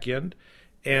the back end,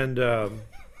 and that's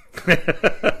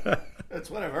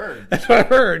what I've heard. That's what I've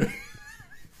heard.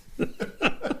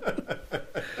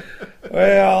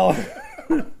 Well.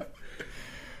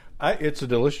 It's a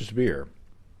delicious beer,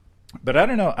 but I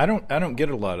don't know. I don't get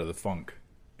a lot of the funk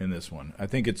in this one. I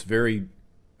think it's very.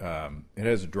 It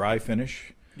has a dry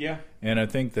finish. Yeah. And I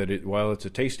think that while it's a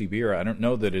tasty beer, I don't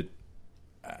know that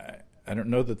I don't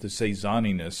know that the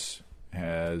saisoniness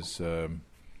has.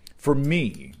 For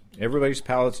me, everybody's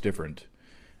palate's different,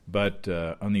 but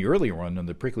on the earlier one, on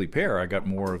the prickly pear, I got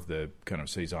more of the kind of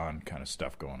saison kind of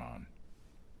stuff going on.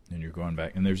 And you're going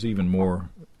back, and there's even more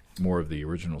of the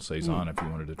original saison if you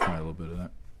wanted to try a little bit of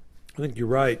that. I think you're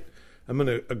right. I'm going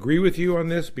to agree with you on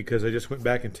this because I just went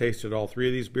back and tasted all three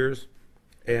of these beers,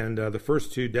 and the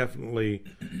first two definitely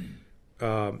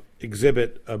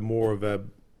exhibit more of a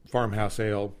farmhouse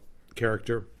ale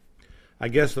character. I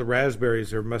guess the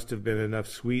raspberries, there must have been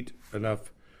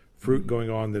enough fruit going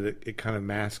on that it kind of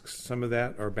masks some of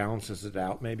that or balances it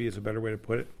out, maybe is a better way to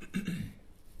put it.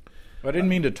 I didn't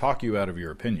mean to talk you out of your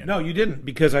opinion. No, you didn't,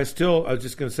 because I was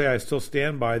just going to say I still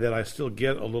stand by that. I still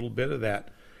get a little bit of that.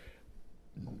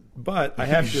 But I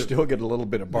have to still get a little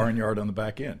bit of barnyard on the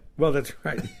back end. Well, that's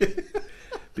right.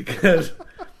 Because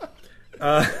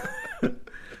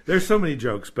there's so many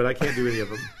jokes, but I can't do any of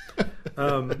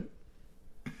them.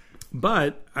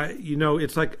 But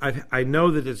it's like I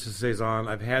know that it's a saison.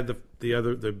 I've had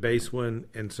the base one,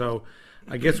 and so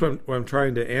I guess what I'm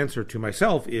trying to answer to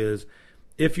myself is,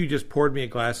 if you just poured me a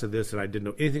glass of this and I didn't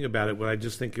know anything about it, would I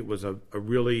just think it was a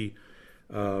really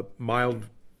mild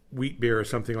wheat beer or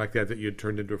something like that you'd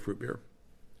turned into a fruit beer?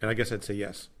 And I guess I'd say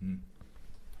yes.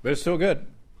 But it's still good.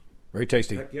 Very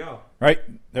tasty. Heck yeah. Right.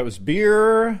 That was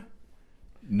beer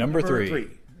number three.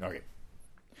 Okay.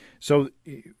 So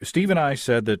Steve and I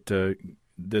said that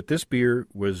this beer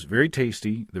was very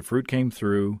tasty. The fruit came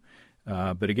through,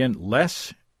 but again,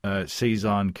 less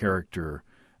saison character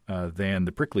than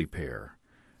the prickly pear.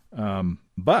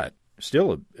 But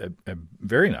still a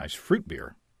very nice fruit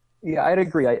beer. Yeah, I'd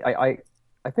agree.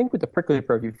 I think with the prickly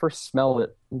pear, if you first smell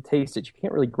it and taste it, you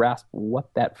can't really grasp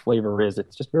what that flavor is.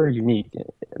 It's just very unique,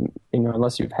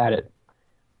 unless you've had it.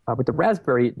 With the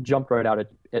raspberry, it jumped right out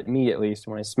at me, at least,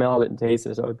 when I smelled it and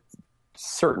tasted it. So it's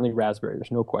certainly raspberry.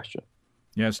 There's no question.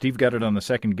 Yeah, Steve got it on the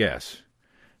second guess.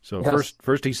 So yes.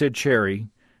 first he said cherry,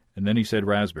 and then he said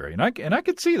raspberry, and I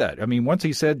could see that. I mean, once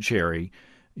he said cherry,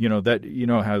 how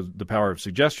the power of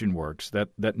suggestion works.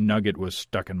 That nugget was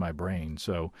stuck in my brain,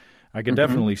 so I can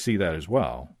definitely see that as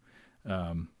well.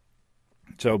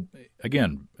 So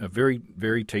again, a very,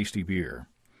 very tasty beer.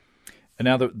 And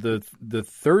now the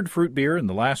third fruit beer and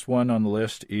the last one on the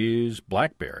list is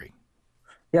blackberry.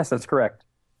 Yes, that's correct.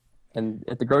 And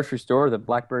at the grocery store, the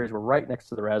blackberries were right next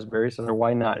to the raspberries, so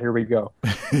why not? Here we go.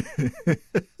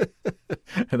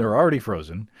 And they're already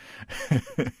frozen.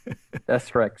 That's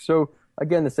correct. So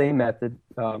again, the same method.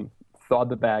 Thawed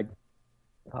the bag,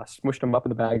 smushed them up in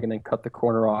the bag, and then cut the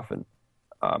corner off and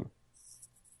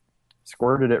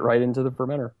squirted it right into the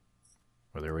fermenter.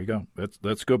 Well, there we go.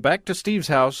 Let's go back to Steve's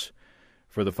house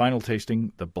for the final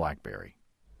tasting, the blackberry.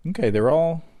 Okay, they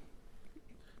all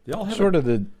have sort of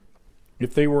the.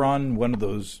 If they were on one of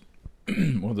those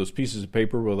pieces of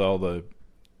paper with all the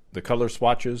color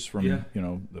swatches from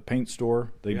the paint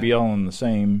store, they'd be all on the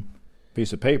same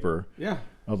piece of paper. Yeah.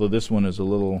 Although this one is a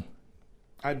little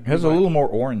more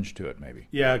orange to it, maybe.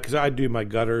 Yeah, because I do my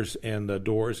gutters and the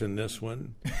doors in this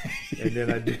one, and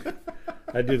then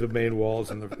I do the main walls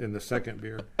in the second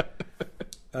beer.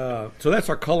 So that's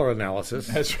our color analysis.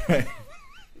 That's right.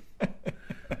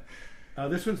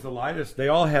 This one's the lightest. They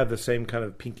all have the same kind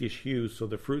of pinkish hue, so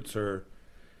the fruits are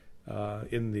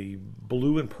in the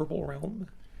blue and purple realm.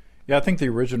 Yeah, I think the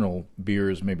original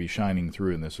beer is maybe shining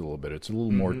through in this a little bit. It's a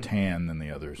little more tan than the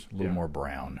others, a little more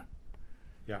brown.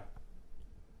 Yeah.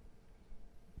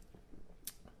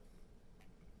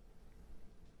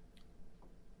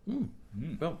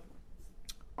 Well,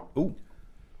 ooh,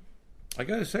 I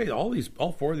got to say,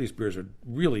 all four of these beers are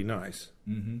really nice.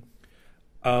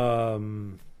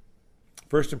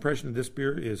 First impression of this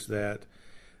beer is that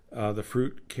the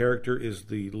fruit character is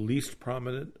the least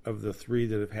prominent of the three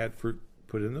that have had fruit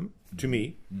put in them, to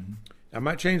me. I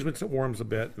might change once it warms a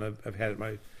bit, and I've had it in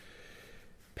my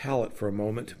palate for a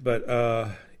moment, but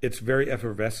it's very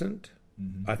effervescent.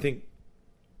 I think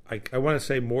I want to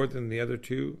say more than the other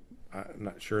two. I'm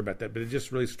not sure about that, but it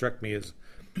just really struck me as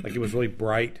like it was really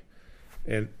bright.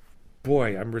 And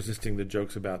boy, I'm resisting the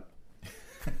jokes about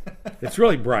it's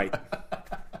really bright.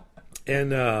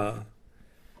 And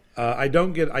I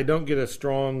don't get a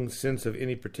strong sense of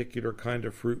any particular kind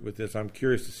of fruit with this. I'm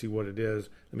curious to see what it is.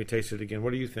 Let me taste it again.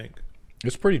 What do you think?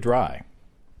 It's pretty dry.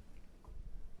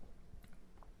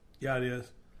 Yeah, it is.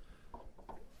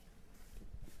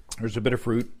 There's a bit of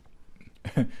fruit.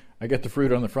 I get the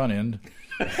fruit on the front end.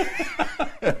 As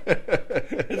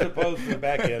opposed to the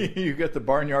back end. You get the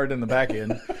barnyard in the back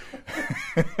end.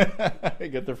 I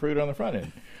get the fruit on the front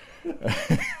end.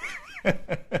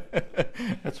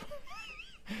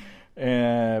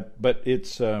 But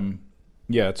it's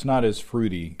it's not as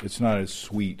fruity. It's not as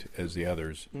sweet as the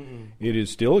others. Mm-mm. It is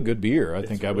still a good beer. I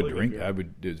think I would drink.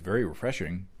 It's very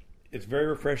refreshing. It's very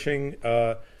refreshing.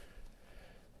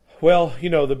 Well,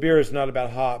 the beer is not about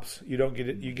hops. You don't get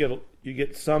it. You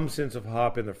get some sense of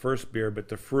hop in the first beer, but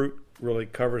the fruit really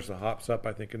covers the hops up,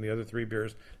 I think, in the other three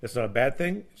beers. That's not a bad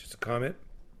thing. It's just a comment.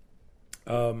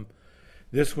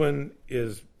 This one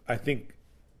is, I think,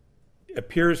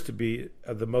 appears to be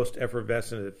the most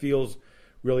effervescent. It feels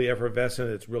really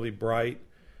effervescent. It's really bright.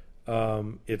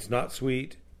 It's not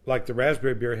sweet. Like the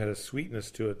raspberry beer had a sweetness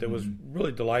to it that was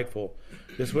really delightful.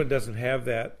 This one doesn't have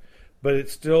that, but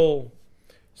it's still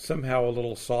somehow a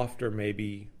little softer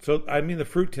maybe. So, I mean, the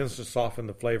fruit tends to soften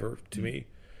the flavor to me,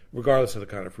 regardless of the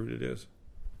kind of fruit it is.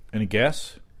 Any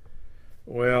guess?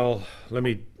 Well, let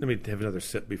me have another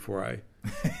sip before I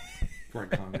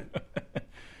comment.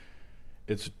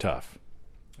 It's tough.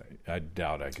 I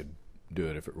doubt I could do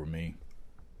it if it were me.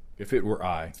 If it were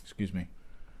I, excuse me.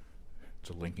 It's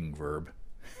a linking verb.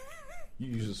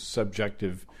 You use a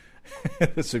subjective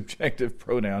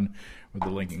pronoun with the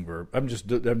linking verb. I'm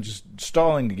just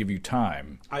stalling to give you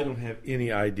time. I don't have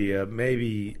any idea.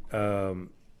 Maybe, I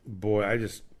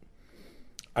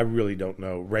really don't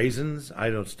know. Raisins? I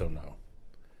just don't know.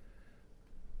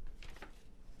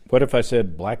 What if I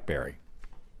said blackberry?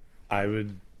 I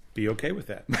would be okay with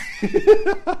that.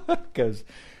 Because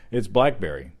it's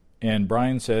blackberry. And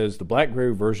Brian says the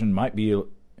blackberry version might be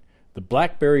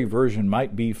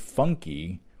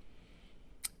funky.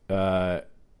 But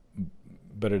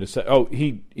it is.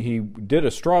 He did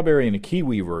a strawberry and a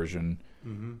kiwi version,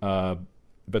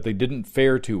 but they didn't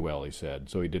fare too well. He said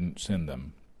so. He didn't send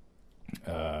them.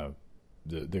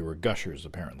 They were gushers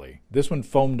apparently. This one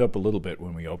foamed up a little bit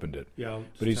when we opened it. Yeah,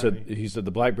 but he said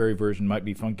the blackberry version might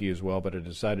be funky as well. But I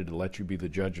decided to let you be the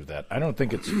judge of that. I don't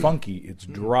think it's funky. It's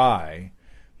dry.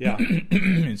 Yeah,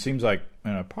 it seems like.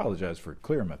 And I apologize for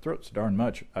clearing my throat so darn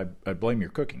much. I blame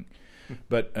your cooking,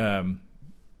 but.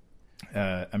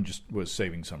 I'm just was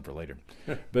saving some for later,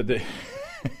 but it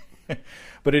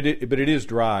is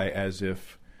dry, as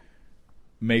if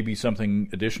maybe something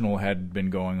additional had been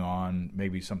going on,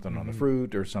 maybe something on the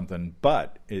fruit or something.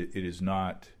 But it is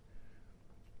not.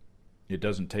 It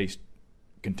doesn't taste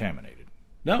contaminated.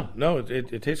 No,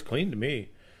 it tastes clean to me.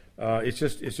 It's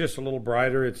just a little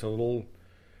brighter. It's a little.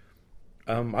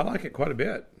 I like it quite a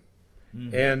bit,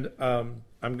 and I'm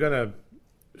gonna.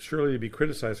 Surely to be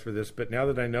criticized for this, but now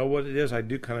that I know what it is, I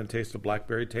do kind of taste the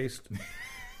blackberry taste.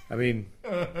 I mean,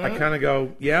 I kind of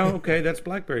go, yeah, okay, that's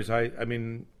blackberries. I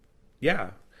mean,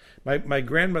 yeah. My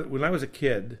grandmother, when I was a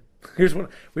kid, here's what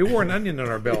we wore an onion on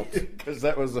our belt because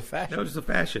that was the fashion. That was the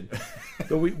fashion.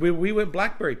 But we went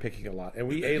blackberry picking a lot, and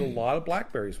we ate a lot of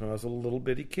blackberries when I was a little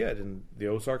bitty kid in the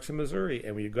Ozarks in Missouri.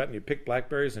 And when you got and you picked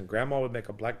blackberries, and Grandma would make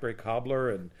a blackberry cobbler,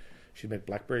 and she'd make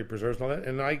blackberry preserves and all that.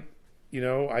 And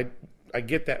I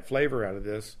get that flavor out of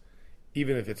this,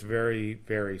 even if it's very,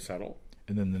 very subtle.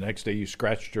 And then the next day you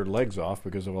scratched your legs off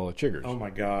because of all the chiggers. Oh, my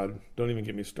God. Don't even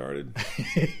get me started.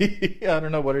 Yeah, I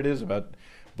don't know what it is about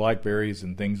blackberries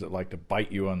and things that like to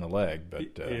bite you on the leg.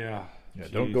 But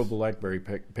don't go blackberry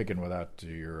picking without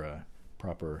your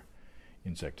proper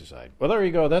insecticide. Well, there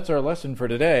you go. That's our lesson for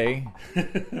today.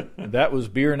 That was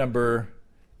beer number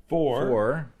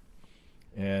 4.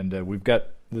 And we've got...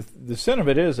 The sin of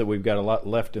it is that we've got a lot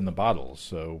left in the bottles,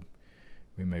 so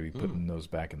we may be putting those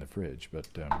back in the fridge. But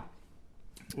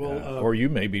or you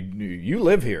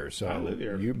live here, so I live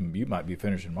here. You might be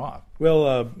finishing them off.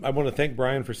 Well, I want to thank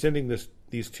Brian for sending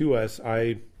these to us.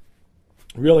 I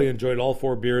really enjoyed all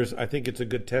 4 beers. I think it's a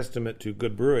good testament to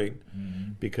good brewing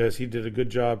because he did a good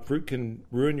job. Fruit can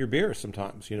ruin your beer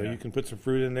sometimes. You can put some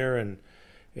fruit in there and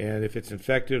if it's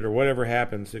infected or whatever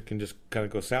happens, it can just kind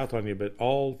of go south on you. But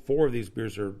all 4 of these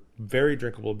beers are very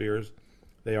drinkable beers.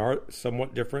 They are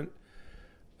somewhat different.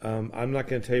 I'm not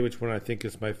going to tell you which one I think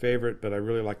is my favorite, but I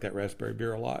really like that raspberry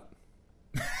beer a lot.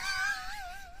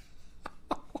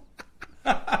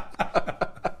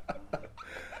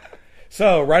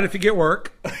 So, right if you get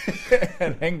work.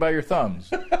 And hang by your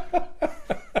thumbs.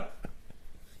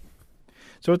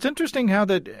 So it's interesting how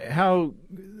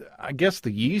I guess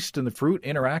the yeast and the fruit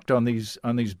interact on these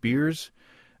beers.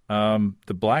 The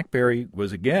blackberry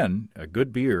was again a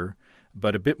good beer,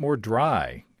 but a bit more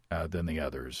dry than the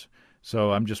others.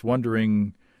 So I'm just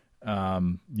wondering,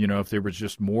 if there was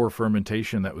just more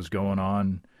fermentation that was going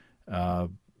on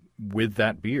with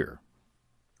that beer.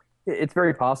 It's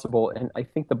very possible, and I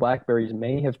think the blackberries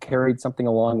may have carried something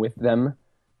along with them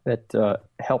that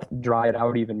helped dry it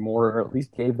out even more, or at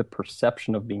least gave the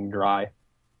perception of being dry.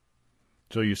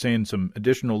 So you're saying some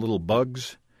additional little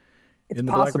bugs It's in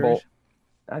the possible. blackberries?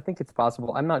 I think it's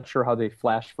possible. I'm not sure how they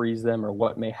flash freeze them or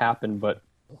what may happen, but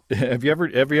Have you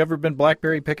ever been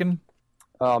blackberry picking?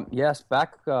 yes,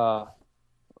 back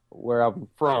where I'm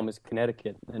from is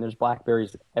Connecticut, and there's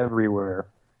blackberries everywhere,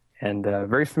 and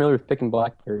very familiar with picking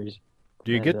blackberries.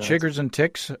 Do you And get chiggers and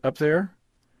ticks up there?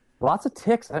 lots of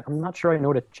ticks. I'm not sure I know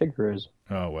what a chigger is.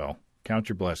 Oh well, count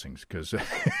your blessings, because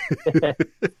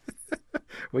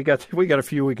we got a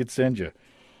few we could send you.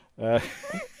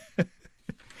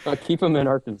 Keep them in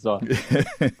Arkansas.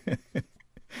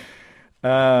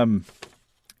 Um,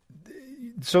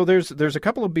 so there's a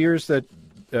couple of beers that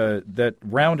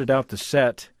rounded out the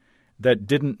set that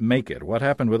didn't make it. What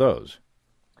happened with those?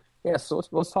 Yeah, so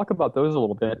let's talk about those a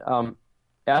little bit.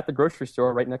 At the grocery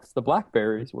store, right next to the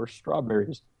blackberries, were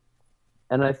strawberries,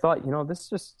 and I thought, this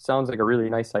just sounds like a really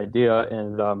nice idea.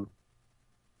 And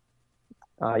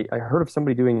I heard of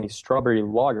somebody doing a strawberry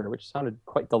lager, which sounded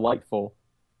quite delightful,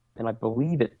 and I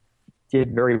believe it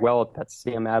did very well at that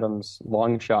Sam Adams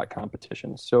long shot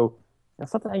competition. So I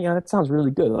thought that sounds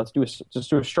really good. Just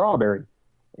do a strawberry,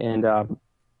 and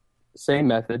same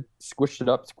method, squished it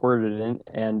up, squirted it in,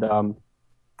 and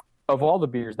of all the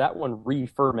beers, that one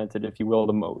re-fermented, if you will,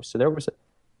 the most. So there was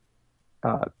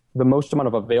the most amount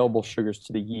of available sugars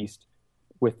to the yeast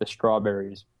with the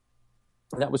strawberries.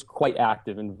 And that was quite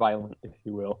active and violent, if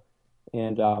you will.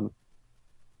 And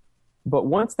but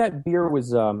once that beer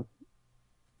was, I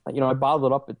bottled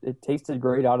it up. It tasted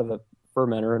great out of the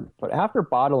fermenter. But after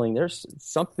bottling, there's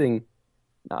something.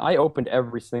 I opened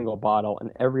every single bottle,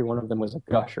 and every one of them was a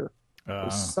gusher. There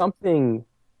was something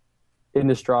in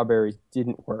the strawberries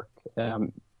didn't work. I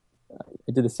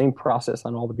did the same process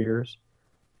on all the beers.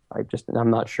 I'm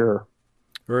not sure.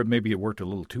 Or maybe it worked a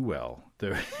little too well.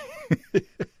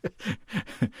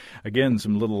 Again,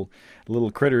 some little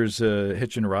critters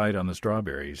hitching a ride on the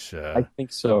strawberries. I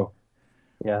think so.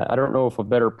 Yeah, I don't know if a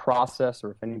better process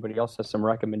or if anybody else has some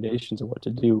recommendations of what to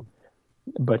do.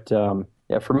 But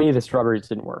yeah, for me, the strawberries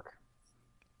didn't work.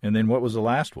 And then what was the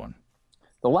last one?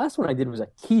 The last one I did was a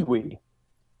kiwi.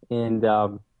 And,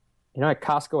 at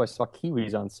Costco, I saw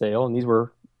kiwis on sale, and these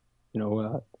were,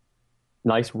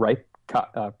 nice ripe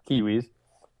kiwis.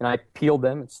 And I peeled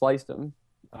them and sliced them.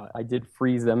 I did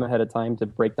freeze them ahead of time to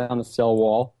break down the cell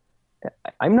wall.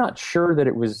 I'm not sure that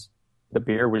the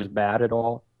beer was bad at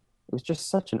all. It was just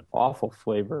such an awful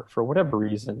flavor. For whatever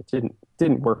reason, it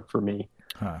didn't work for me.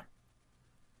 Huh.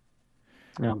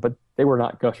 Yeah, but they were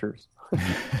not gushers.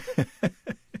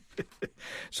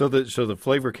 So the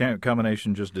flavor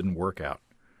combination just didn't work out.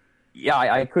 Yeah,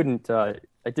 I couldn't. I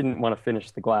didn't want to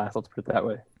finish the glass. Let's put it that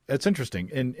way. That's interesting,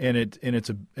 and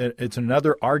it's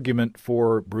another argument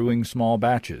for brewing small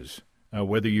batches.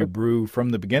 Whether you brew from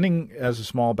the beginning as a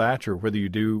small batch, or whether you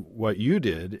do what you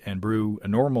did and brew a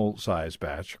normal size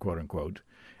batch, quote unquote,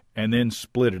 and then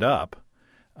split it up,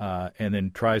 and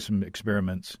then try some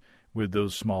experiments with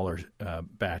those smaller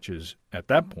batches at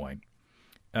that point.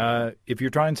 If you're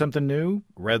trying something new,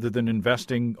 rather than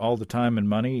investing all the time and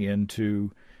money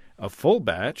into a full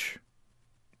batch,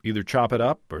 either chop it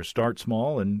up or start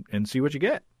small and see what you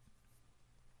get.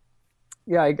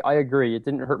 Yeah, I agree. It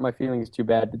didn't hurt my feelings too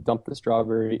bad to dump the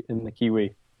strawberry in the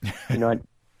kiwi. 3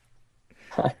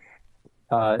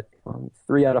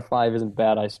 out of 5 isn't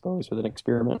bad, I suppose, with an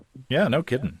experiment. Yeah, no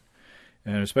kidding.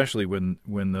 And especially when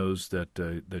those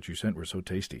that you sent were so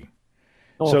tasty.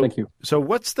 Oh, thank you. So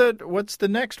what's the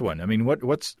next one? I mean,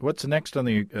 what's next on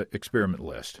the experiment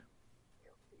list?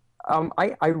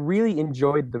 I really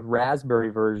enjoyed the raspberry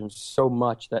version so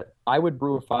much that I would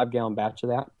brew a 5-gallon batch of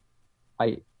that.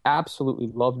 I absolutely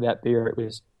loved that beer. It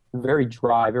was very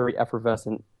dry, very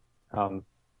effervescent.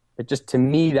 To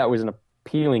me, that was an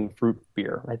appealing fruit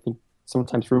beer. I think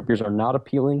sometimes fruit beers are not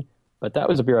appealing, but that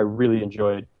was a beer I really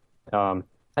enjoyed.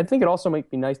 I think it also might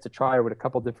be nice to try with a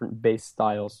couple different base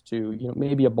styles too.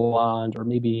 Maybe a blonde or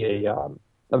maybe a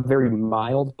very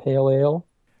mild pale ale.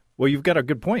 Well, you've got a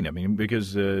good point. I mean,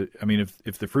 because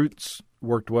if the fruits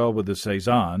worked well with the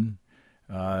saison,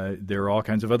 there are all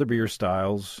kinds of other beer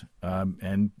styles,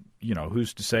 and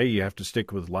who's to say you have to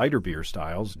stick with lighter beer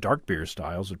styles? Dark beer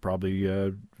styles would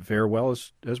probably fare well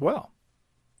as well.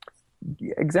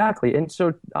 Exactly. And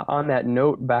so, on that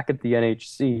note, back at the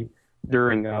NHC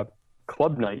during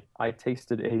club night, I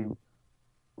tasted a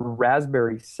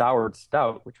raspberry soured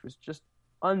stout, which was just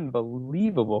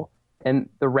unbelievable. And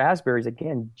the raspberries,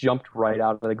 again, jumped right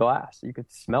out of the glass. You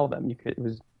could smell them. It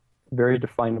was very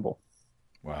definable.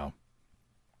 Wow.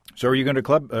 So are you going to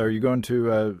club? Are you going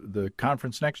to the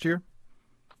conference next year?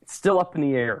 It's still up in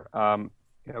the air.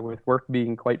 With work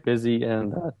being quite busy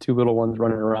and 2 little ones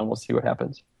running around, we'll see what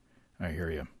happens. I hear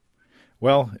you.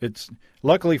 Well,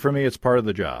 luckily for me, it's part of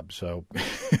the job. So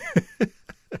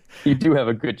you do have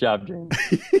a good job, James.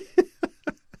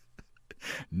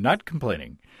 Not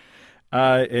complaining.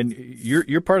 And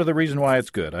you're part of the reason why it's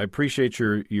good. I appreciate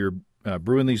your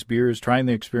brewing these beers, trying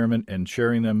the experiment, and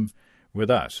sharing them with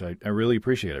us. I really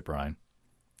appreciate it, Bryan.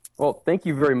 Well, thank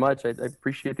you very much. I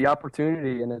appreciate the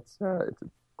opportunity, and it's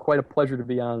quite a pleasure to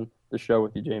be on the show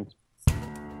with you, James.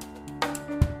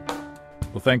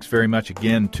 Well, thanks very much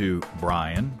again to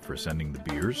Bryan for sending the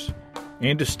beers,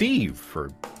 and to Steve for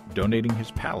donating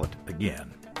his palate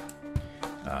again.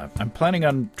 I'm planning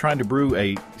on trying to brew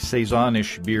a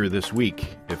saison-ish beer this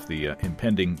week if the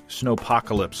impending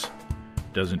snowpocalypse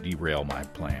doesn't derail my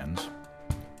plans.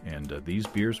 And these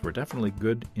beers were definitely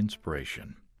good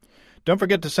inspiration. Don't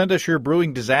forget to send us your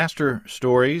brewing disaster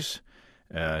stories.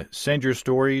 Send your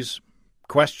stories,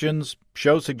 questions,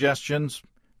 show suggestions,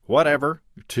 whatever,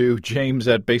 to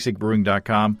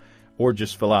james@basicbrewing.com, or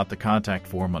just fill out the contact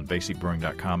form on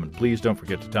basicbrewing.com. And please don't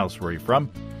forget to tell us where you're from.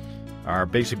 Our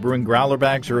Basic Brewing growler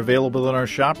bags are available in our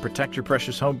shop. Protect your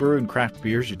precious homebrew and craft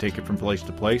beers. You take it from place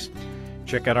to place.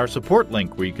 Check out our support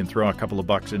link where you can throw a couple of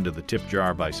bucks into the tip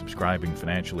jar by subscribing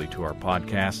financially to our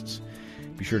podcasts.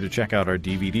 Be sure to check out our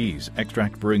DVDs,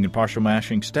 Extract Brewing and Partial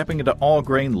Mashing, Stepping into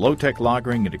All-Grain, Low-Tech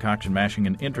Lagering and Decoction Mashing,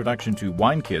 and Introduction to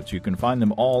Wine Kits. You can find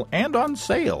them all and on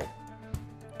sale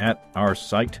at our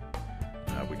site.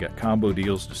 We got combo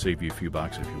deals to save you a few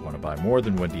bucks if you want to buy more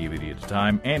than one DVD at a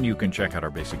time, and you can check out our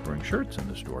Basic Brewing shirts in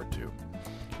the store too.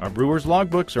 Our Brewers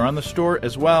Logbooks are on the store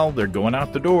as well. They're going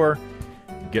out the door.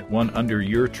 Get one under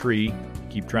your tree.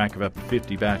 Keep track of up to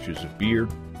 50 batches of beer.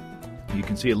 You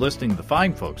can see a listing of the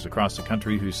fine folks across the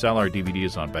country who sell our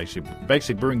DVDs on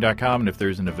basicbrewing.com, and if there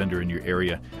isn't a vendor in your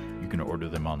area, you can order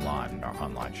them online in our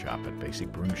online shop at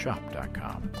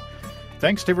basicbrewingshop.com.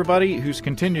 Thanks to everybody who's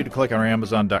continued to click on our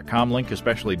Amazon.com link,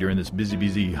 especially during this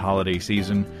busy holiday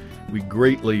season. We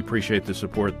greatly appreciate the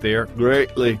support there.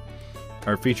 Greatly.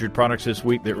 Our featured products this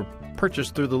week that were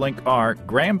purchased through the link are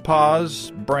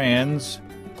Grandpa's Brands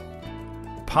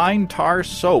Pine Tar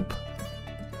Soap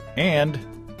and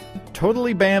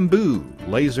Totally Bamboo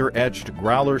laser-etched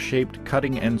growler-shaped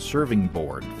cutting and serving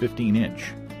board,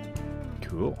 15-inch.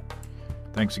 Cool.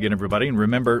 Thanks again, everybody. And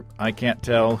remember, I can't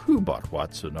tell who bought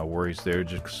what, so no worries there.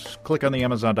 Just click on the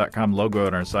Amazon.com logo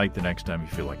on our site the next time you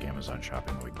feel like Amazon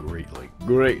shopping. We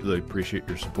greatly appreciate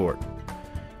your support.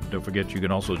 Don't forget you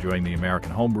can also join the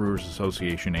American Homebrewers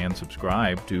Association and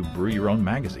subscribe to Brew Your Own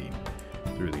magazine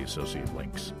through the associate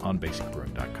links on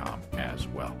basicbrewing.com as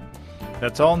well.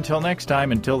 That's all until next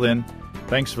time. Until then,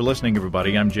 thanks for listening,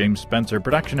 everybody. I'm James Spencer.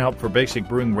 Production help for Basic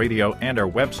Brewing Radio and our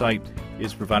website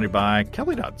is provided by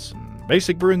Kelly Dodson.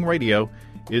 Basic Brewing Radio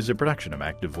is a production of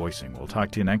Active Voicing. We'll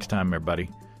talk to you next time, everybody.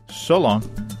 So long.